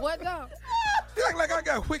got what, dog? You act like I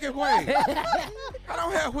got wicked ways. I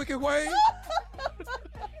don't have wicked ways.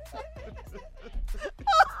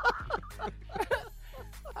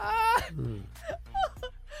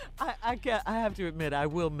 I have to admit, I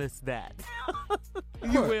will miss that.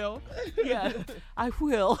 You will. Yeah, I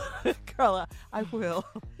will. Carla, I will.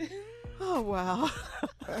 Oh, wow.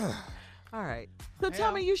 All right. So,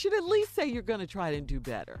 Tommy, you should at least say you're going to try to do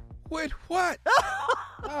better. With what?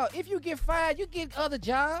 Oh, if you get fired, you get other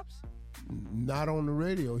jobs. Not on the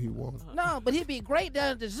radio, he won't. No, but he'd be great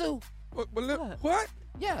down at the zoo. What?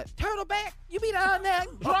 Yeah, turtleback. You be down there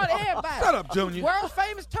drawing everybody. Shut up, Junior. World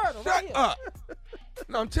famous turtle. Shut right here. up.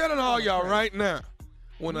 No, I'm telling all y'all right now.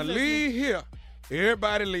 When I leave here,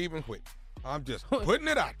 everybody leaving quick. I'm just putting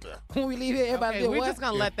it out there. When we leave here, everybody Okay, we're just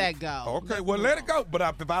going to let that go. Okay, well, let it go. But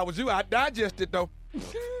if I was you, I'd digest it, though.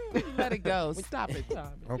 Let it go. Stop it, Tommy.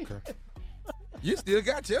 Okay. You still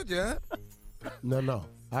got your job. No.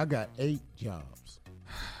 I got 8 jobs.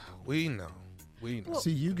 We know.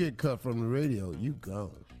 See, you get cut from the radio, you gone.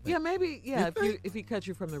 Yeah, maybe. Yeah, if he cuts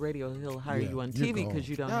you from the radio, he'll hire you on TV because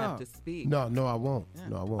you don't have to speak. No, I won't.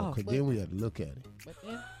 No, I won't. Because then we have to look at it. But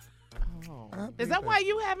then, Is that why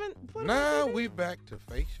you haven't put it Now on? we back to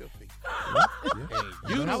face your feet.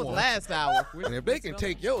 You that was last hour. And if they can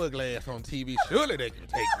take your ugly ass on TV, surely they can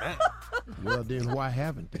take mine. Well, then why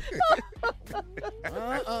haven't they?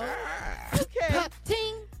 Okay.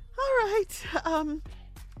 ting. All right.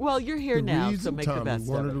 Well, you're here The now, reason, so make Tommy, the best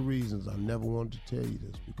one of of it. the reasons I never wanted to tell you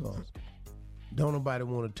this because don't nobody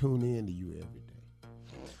want to tune in to you every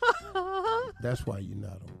day. That's why you're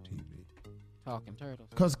not on TV. Talking turtles.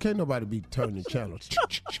 Because can't nobody be turning channels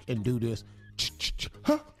and do this,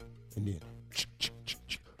 huh? And then,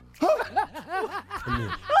 huh? And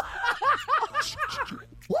then,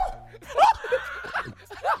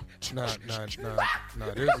 Nah,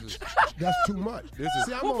 this is... That's too much. This is...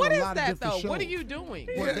 See, I'm Well, on what a is lot of that, different though? shows. What are you doing?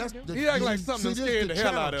 Well, that's the, He act like see, something this scared the the hell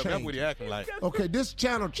channel out of him. That's changing. what he acting like. Okay, this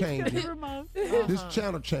channel changing. This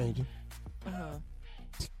channel changing.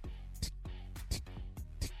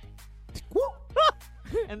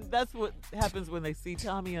 And that's what happens when they see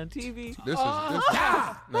Tommy on TV.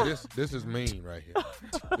 This is mean right here.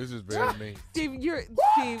 This is very mean. Steve, you're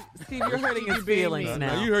hurting his feelings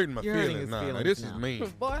now. Now you hurting my You're hurting feelings. his Now this is now.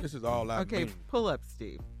 mean. This is all I Okay, mean. pull up,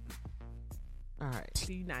 Steve. All right.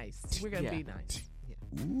 Be nice. We're going to Yeah. be nice.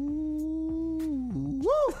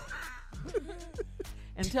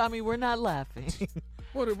 And Tommy, we're not laughing.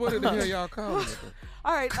 What the hell y'all calling it?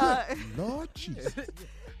 All right. Lord Jesus.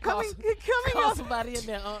 Coming Call up. somebody in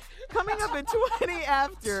there. Coming up at 20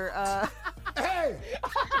 after. Hey,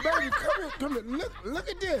 baby, come here. Look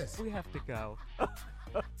at this. We have to go.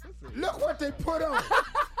 Look what they put on.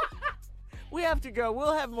 We have to go.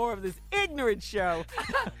 We'll have more of this ignorant show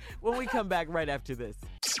when we come back right after this.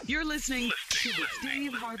 You're listening to the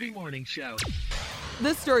Steve Harvey Morning Show.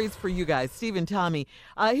 This story is for you guys, Steve and Tommy.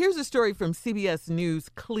 Here's a story from CBS News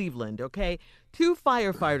Cleveland, okay? 2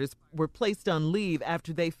 firefighters were placed on leave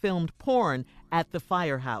after they filmed porn at the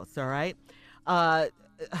firehouse, all right? At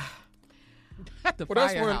the Well,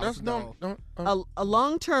 firehouse, A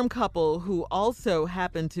long-term couple who also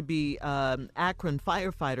happen to be Akron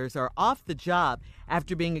firefighters are off the job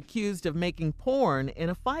after being accused of making porn in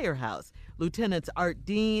a firehouse. Lieutenants Art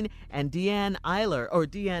Dean and Deanne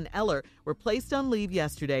Eller were placed on leave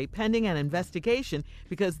yesterday pending an investigation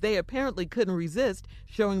because they apparently couldn't resist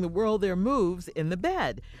showing the world their moves in the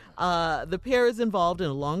bed. The pair is involved in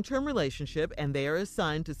a long-term relationship and they are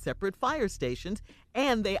assigned to separate fire stations,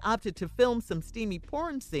 and they opted to film some steamy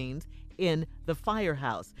porn scenes in the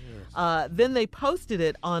firehouse. Then they posted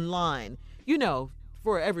it online,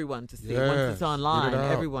 for everyone to see. Once it's online,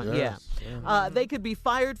 everyone, they could be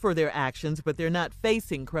fired for their actions, but they're not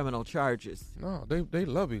facing criminal charges. No, they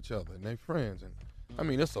love each other and they friends. And I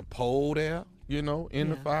mean, it's a pole there, in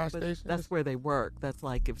the fire but station. That's where they work. That's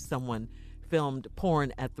like if someone filmed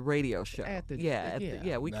porn at the radio show. we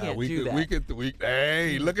we Nah, can't we do could, that.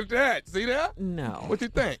 hey, look at that. See that? No. What you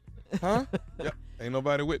think? Huh? Yep. Ain't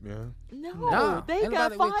nobody with me, huh? No, they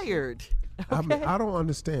got fired. I mean, I don't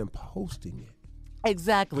understand posting it.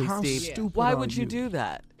 Exactly, How Steve. stupid Why are would you you? do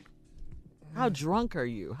that? How drunk are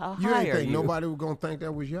you? How You high ain't are think you? nobody was gonna think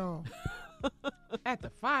that was y'all. At the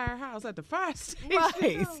firehouse, at the fire station.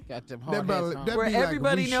 Right. Got them That hard be hats like- on. that Where be like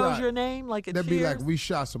everybody we knows shot- your name, like a That'd be like Cheers? we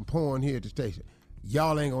shot some porn here at the station.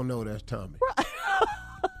 Y'all ain't gonna know that's Tommy.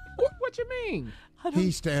 What you mean?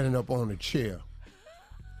 He's standing up on the chair.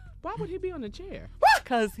 Why would he be on the chair?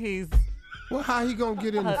 Because he's... Well, how he gonna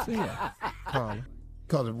get in the film, Carla?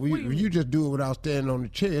 Because if you just do it without standing on the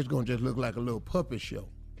chair, it's gonna just look like a little puppet show.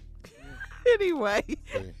 Anyway,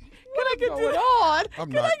 can I get going to on?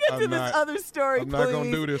 Can I get to this other story, I'm please? not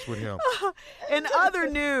gonna do this with him. In other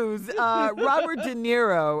news, Robert De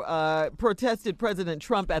Niro protested President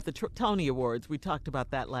Trump at the Tony Awards. We talked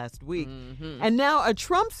about that last week. And now a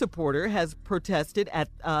Trump supporter has protested at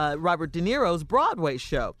Robert De Niro's Broadway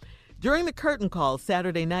show. During the curtain call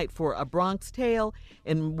Saturday night for A Bronx Tale,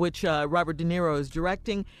 in which Robert De Niro is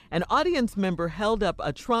directing, an audience member held up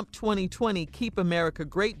a Trump 2020 Keep America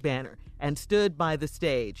Great banner and stood by the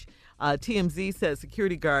stage. TMZ says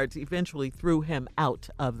security guards eventually threw him out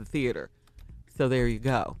of the theater. So there you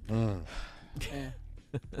go.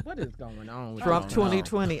 What is going on with Trump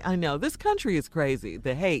 2020. I know. This country is crazy.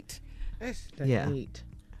 The hate. Yeah. hate.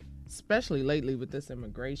 Especially lately with this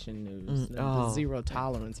immigration news, the zero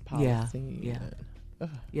tolerance policy.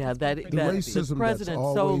 Yeah, that the racism that's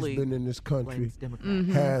always been in this country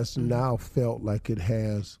has now felt like it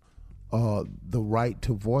has the right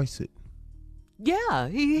to voice it. Yeah,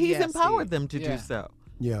 he's empowered them to do so.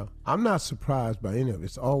 Yeah, I'm not surprised by any of it.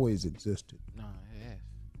 It's always existed. No, yes.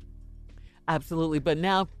 Absolutely, but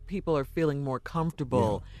now people are feeling more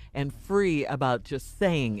comfortable and free about just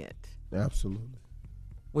saying it. Absolutely.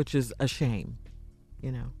 Which is a shame,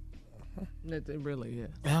 you know. It really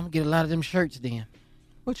is. I'm going to get a lot of them shirts then.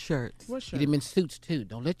 What shirts? What Get them in suits, too.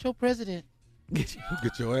 Don't let your president... Get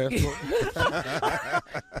your ass up.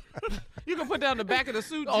 You can put down the back of the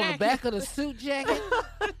suit jacket. On the back of the suit jacket?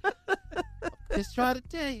 Just try to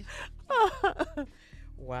tell you.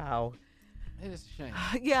 Wow. It is a shame.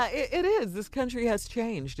 Yeah, it is. This country has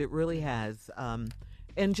changed. It really has.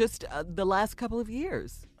 In just the last couple of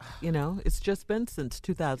years, you know, it's just been since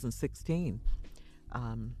 2016.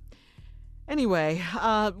 Anyway,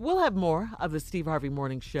 we'll have more of the Steve Harvey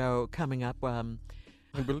Morning Show coming up. I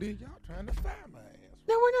believe y'all trying to fire my ass.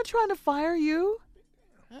 No, we're not trying to fire you.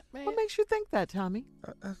 Man. What makes you think that, Tommy?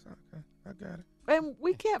 That's okay. I got it. And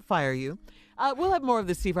we can't fire you. We'll have more of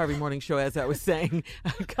the Steve Harvey Morning Show, as I was saying,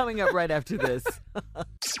 coming up right after this.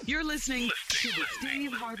 You're listening to the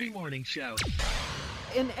Steve Harvey Morning Show.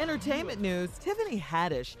 In entertainment news, Tiffany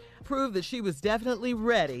Haddish proved that she was definitely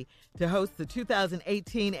ready to host the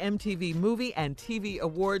 2018 MTV Movie and TV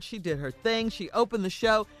Awards. She did her thing. She opened the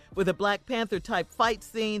show with a Black Panther-type fight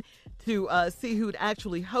scene to see who'd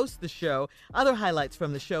actually host the show. Other highlights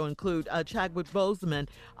from the show include Chadwick Boseman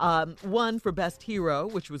won for Best Hero,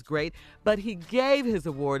 which was great, but he gave his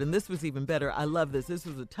award, and this was even better. I love this. This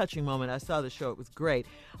was a touching moment. I saw the show. It was great.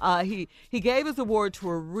 He gave his award to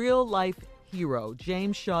a real-life hero,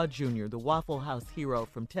 James Shaw Jr., the Waffle House hero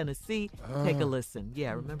from Tennessee. Take a listen.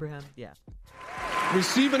 Yeah, remember him? Yeah.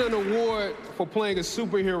 Receiving an award for playing a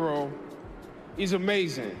superhero is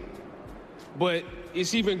amazing, but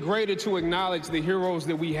it's even greater to acknowledge the heroes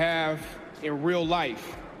that we have in real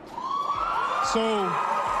life. So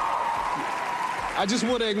I just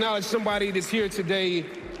want to acknowledge somebody that's here today,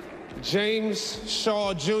 James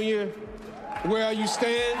Shaw Jr. Where you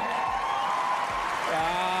stand?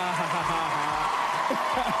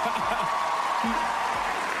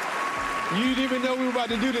 You didn't even know we were about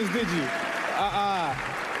to do this, did you?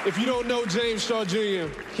 If you don't know James Shaw Jr.,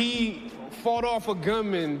 he fought off a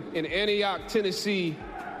gunman in Antioch, Tennessee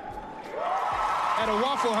at a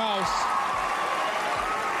Waffle House.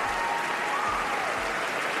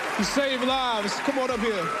 He saved lives. Come on up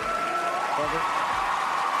here.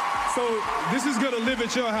 So this is going to live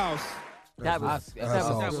at your house. That was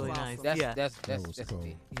really nice. That's cool.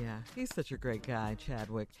 Yeah, he's such a great guy,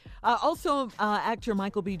 Chadwick. Also, actor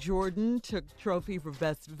Michael B. Jordan took trophy for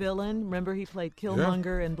Best Villain. Remember, he played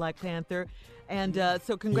Killmonger in Black Panther. And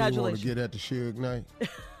so congratulations. He didn't want to get at the Suge Knight.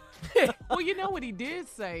 Well, you know what he did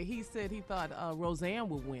say? He said he thought Roseanne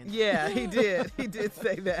would win. Yeah, he did. He did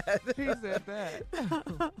say that. He said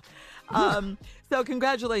that. So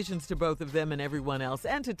congratulations to both of them and everyone else,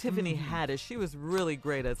 and to Tiffany Haddish. She was really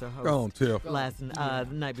great as a host. Go on, Tiff. The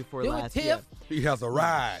night before Do it, last. Tiff. Yeah. He has a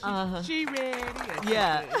ride. She ready.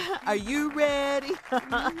 Yeah. Are you ready?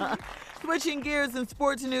 Switching gears in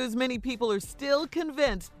sports news, many people are still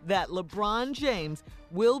convinced that LeBron James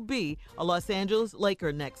will be a Los Angeles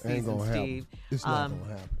Laker next Ain't season, gonna Steve. happen. It's not gonna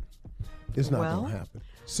happen. It's not gonna happen.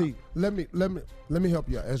 See, let me help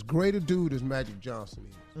you out. As great a dude as Magic Johnson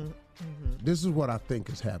is, this is what I think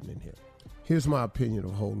is happening here. Here's my opinion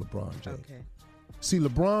of whole LeBron James. Okay. See,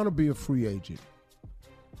 LeBron will be a free agent.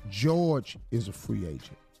 George is a free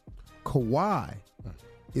agent. Kawhi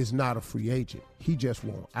is not a free agent. He just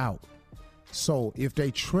won't out. So if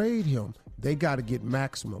they trade him, they got to get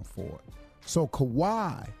maximum for it. So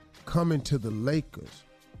Kawhi coming to the Lakers,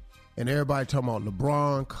 and everybody talking about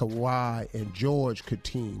LeBron, Kawhi, and George could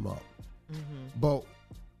team up. But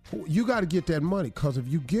you got to get that money, because if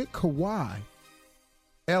you get Kawhi,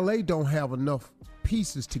 L.A. don't have enough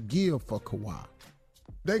pieces to give for Kawhi.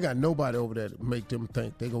 They got nobody over there to make them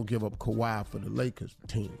think they're going to give up Kawhi for the Lakers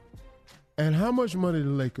team. And how much money the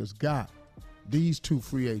Lakers got, these two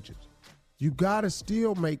free agents? You got to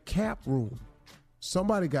still make cap room.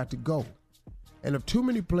 Somebody got to go. And if too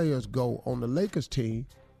many players go on the Lakers team,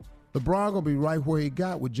 LeBron going to be right where he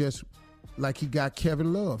got with just like he got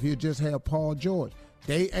Kevin Love. He'll just have Paul George.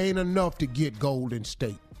 They ain't enough to get Golden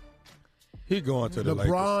State. He going to the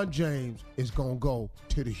Lakers. LeBron James is going to go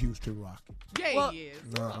to the Houston Rockets. Yeah, he is.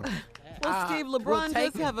 Well, Steve, LeBron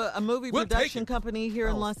does have a movie production company here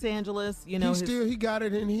in Los Angeles. You know, he got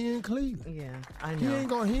it in here in Cleveland. Yeah, I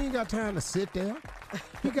know. He ain't got time to sit there.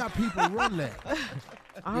 He got people run that.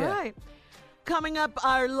 All right. Coming up,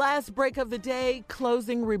 our last break of the day,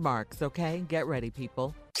 closing remarks, okay? Get ready,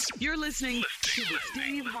 people. You're listening to the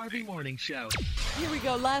Steve Harvey Morning Show. Here we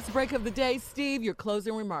go. Last break of the day. Steve, your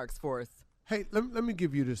closing remarks for us. Hey, let me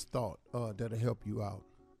give you this thought that'll help you out.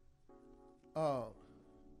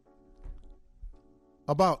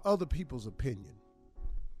 About other people's opinion.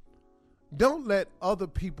 Don't let other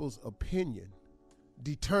people's opinion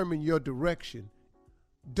determine your direction.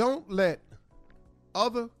 Don't let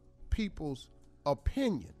other people's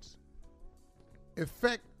opinions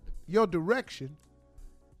affect your direction.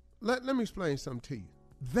 Let me explain something to you.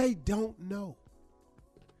 They don't know.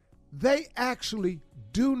 They actually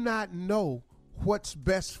do not know what's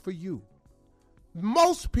best for you.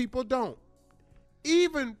 Most people don't.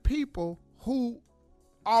 Even people who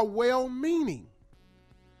are well-meaning,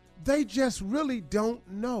 they just really don't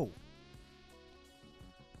know.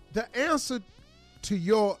 The answer to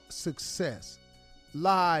your success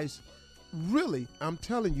lies really, I'm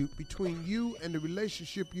telling you, between you and the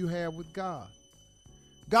relationship you have with God.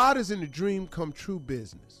 God is in the dream come true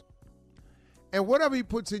business. And whatever he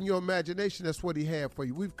puts in your imagination, that's what he had for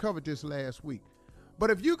you. We've covered this last week. But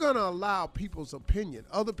if you're going to allow people's opinion,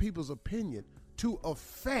 other people's opinion, to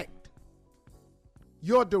affect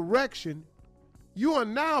your direction, you are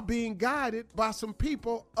now being guided by some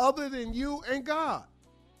people other than you and God.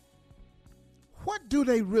 What do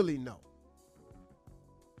they really know?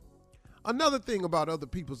 Another thing about other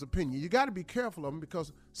people's opinion, you got to be careful of them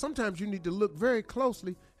because sometimes you need to look very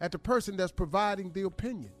closely at the person that's providing the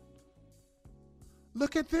opinion.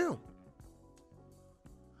 Look at them.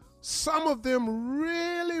 Some of them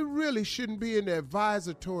really, really shouldn't be in the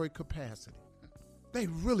advisory capacity. They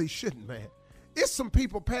really shouldn't, man. It's some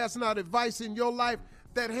people passing out advice in your life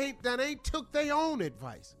that ain't took their own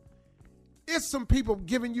advice. It's some people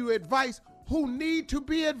giving you advice who need to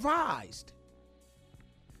be advised.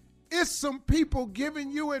 It's some people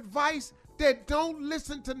giving you advice that don't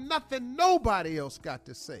listen to nothing nobody else got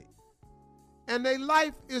to say. And their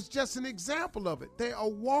life is just an example of it. They are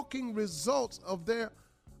walking results of their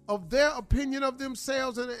opinion of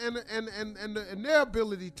themselves and their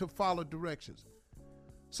ability to follow directions.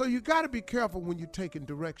 So you got to be careful when you're taking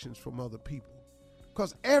directions from other people,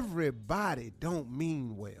 because everybody don't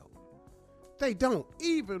mean well. They don't,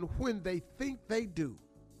 even when they think they do.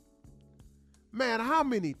 Man, how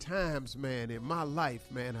many times, man, in my life,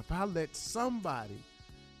 man, have I let somebody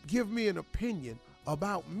give me an opinion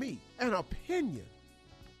about me, an opinion,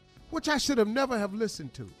 which I should have never have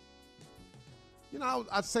listened to. You know,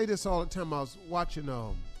 I say this all the time. I was watching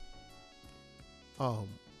Joel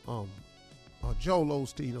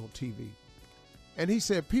Osteen on TV, and he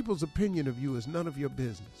said, people's opinion of you is none of your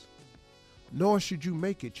business, nor should you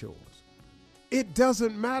make it yours. It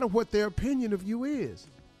doesn't matter what their opinion of you is.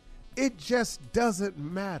 It just doesn't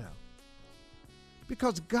matter,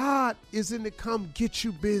 because God is in the come get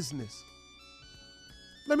you business.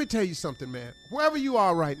 Let me tell you something, man. Wherever you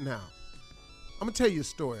are right now, I'm going to tell you a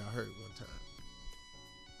story I heard one time.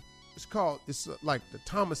 It's like the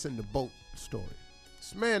Thomas and the boat story.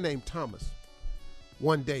 This man named Thomas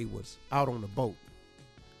one day was out on a boat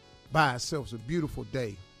by himself. It was a beautiful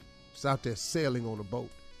day. He was out there sailing on a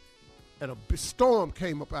boat. And a storm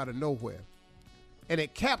came up out of nowhere. And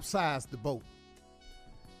it capsized the boat.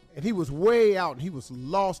 And he was way out and he was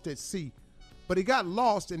lost at sea. But he got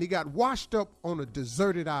lost and he got washed up on a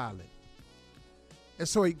deserted island. And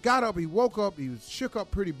so he got up, he woke up, he was shook up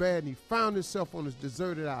pretty bad, and he found himself on this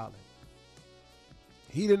deserted island.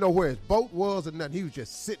 He didn't know where his boat was or nothing. He was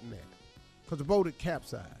just sitting there because the boat had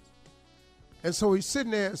capsized. And so he's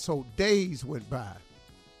sitting there, and so days went by.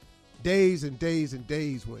 Days and days and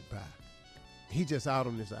days went by. He just out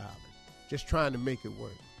on this island, just trying to make it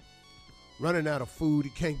work. Running out of food,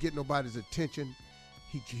 he can't get nobody's attention.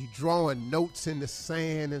 He drawing notes in the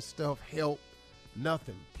sand and stuff, help,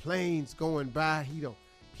 nothing. Planes going by,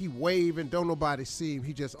 he waving, don't nobody see him.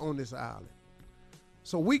 He just on this island.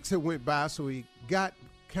 So weeks had went by, so he got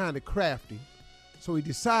kind of crafty. So he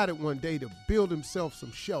decided one day to build himself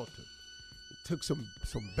some shelter. He took some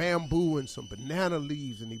bamboo and some banana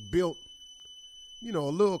leaves, and he built, a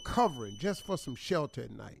little covering just for some shelter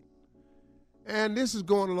at night. And this is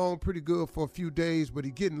going along pretty good for a few days, but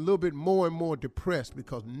he's getting a little bit more and more depressed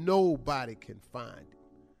because nobody can find him.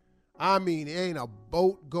 I mean, there ain't a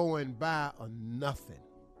boat going by or nothing.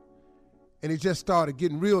 And he just started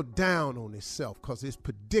getting real down on himself because his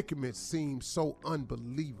predicament seemed so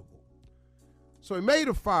unbelievable. So he made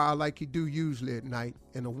a fire like he do usually at night,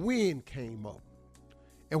 and a wind came up.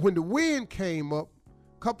 And when the wind came up,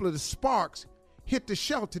 a couple of the sparks hit the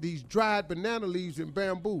shelter, these dried banana leaves and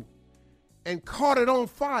bamboo, and caught it on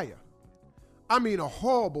fire. I mean, a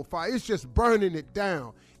horrible fire. It's just burning it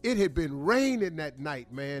down. It had been raining that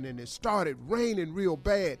night, man, and it started raining real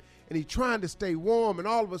bad. And he trying to stay warm, and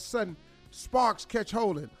all of a sudden, sparks catch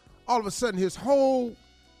hold of him. All of a sudden, his whole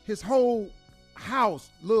house,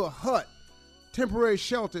 little hut, temporary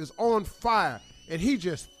shelter is on fire, and he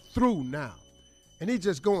just through now. And he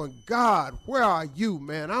just going, God, where are you,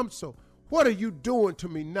 man? What are you doing to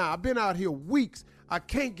me now? I've been out here weeks. I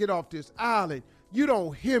can't get off this island. You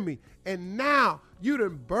don't hear me. And now you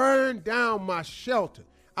done burned down my shelter.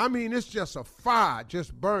 I mean, it's just a fire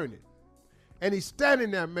just burning. And he's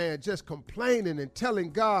standing there, man, just complaining and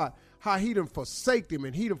telling God how he done forsaked him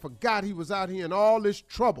and he done forgot he was out here in all this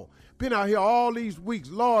trouble. Been out here all these weeks.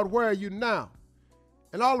 Lord, where are you now?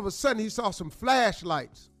 And all of a sudden he saw some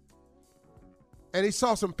flashlights. And he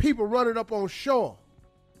saw some people running up on shore.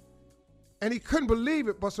 And he couldn't believe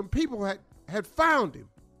it, but some people had found him.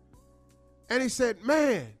 And he said,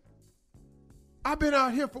 man, I've been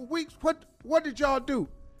out here for weeks. What did y'all do?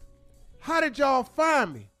 How did y'all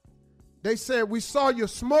find me? They said, we saw your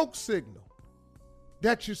smoke signal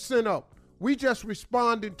that you sent up. We just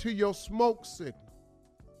responded to your smoke signal.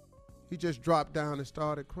 He just dropped down and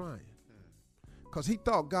started crying because he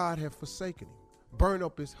thought God had forsaken him, burned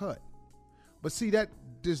up his hut. But see, that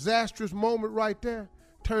disastrous moment right there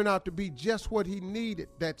turned out to be just what he needed,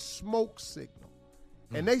 that smoke signal.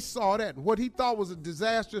 And they saw that. And what he thought was a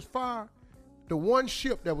disastrous fire, the one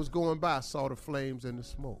ship that was going by saw the flames and the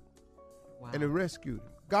smoke. Wow. And it rescued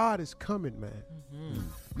him. God is coming, man. Mm-hmm.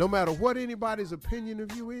 No matter what anybody's opinion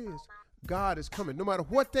of you is, God is coming. No matter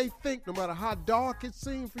what they think, no matter how dark it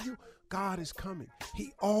seems for you, God is coming.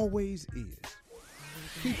 He always is.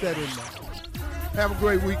 Keep that in mind. Have a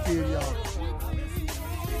great weekend, y'all.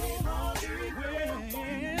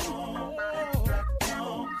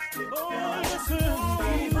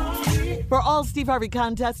 For all Steve Harvey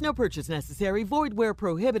contests, no purchase necessary, void where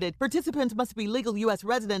prohibited. Participants must be legal U.S.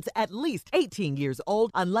 residents at least 18 years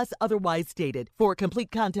old unless otherwise stated. For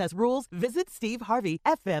complete contest rules, visit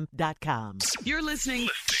SteveHarveyFM.com. You're listening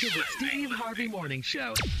to the Steve Harvey Morning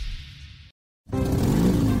Show.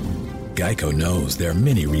 Geico knows there are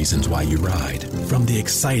many reasons why you ride. From the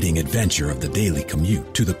exciting adventure of the daily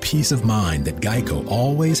commute to the peace of mind that Geico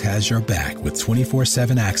always has your back with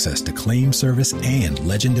 24/7 access to claim service and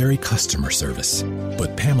legendary customer service.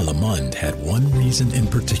 But Pamela Mund had one reason in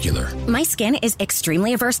particular. My skin is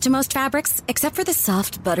extremely averse to most fabrics, except for the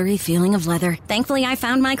soft, buttery feeling of leather. Thankfully, I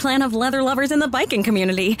found my clan of leather lovers in the biking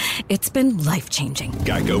community. It's been life-changing.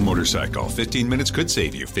 Geico Motorcycle. 15 minutes could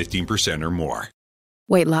save you 15% or more.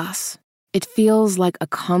 Weight loss. It feels like a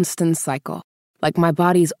constant cycle, like my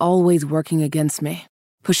body's always working against me,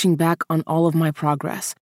 pushing back on all of my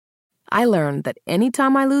progress. I learned that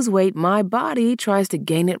anytime I lose weight, my body tries to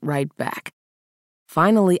gain it right back.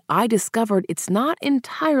 Finally, I discovered it's not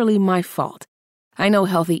entirely my fault. I know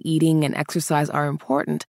healthy eating and exercise are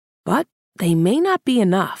important, but they may not be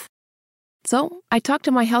enough. So I talked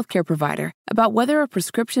to my healthcare provider about whether a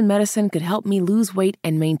prescription medicine could help me lose weight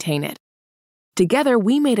and maintain it. Together,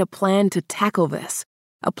 we made a plan to tackle this,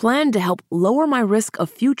 a plan to help lower my risk of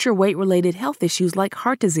future weight-related health issues like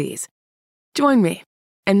heart disease. Join me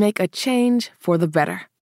and make a change for the better.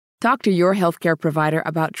 Talk to your healthcare provider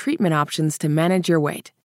about treatment options to manage your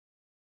weight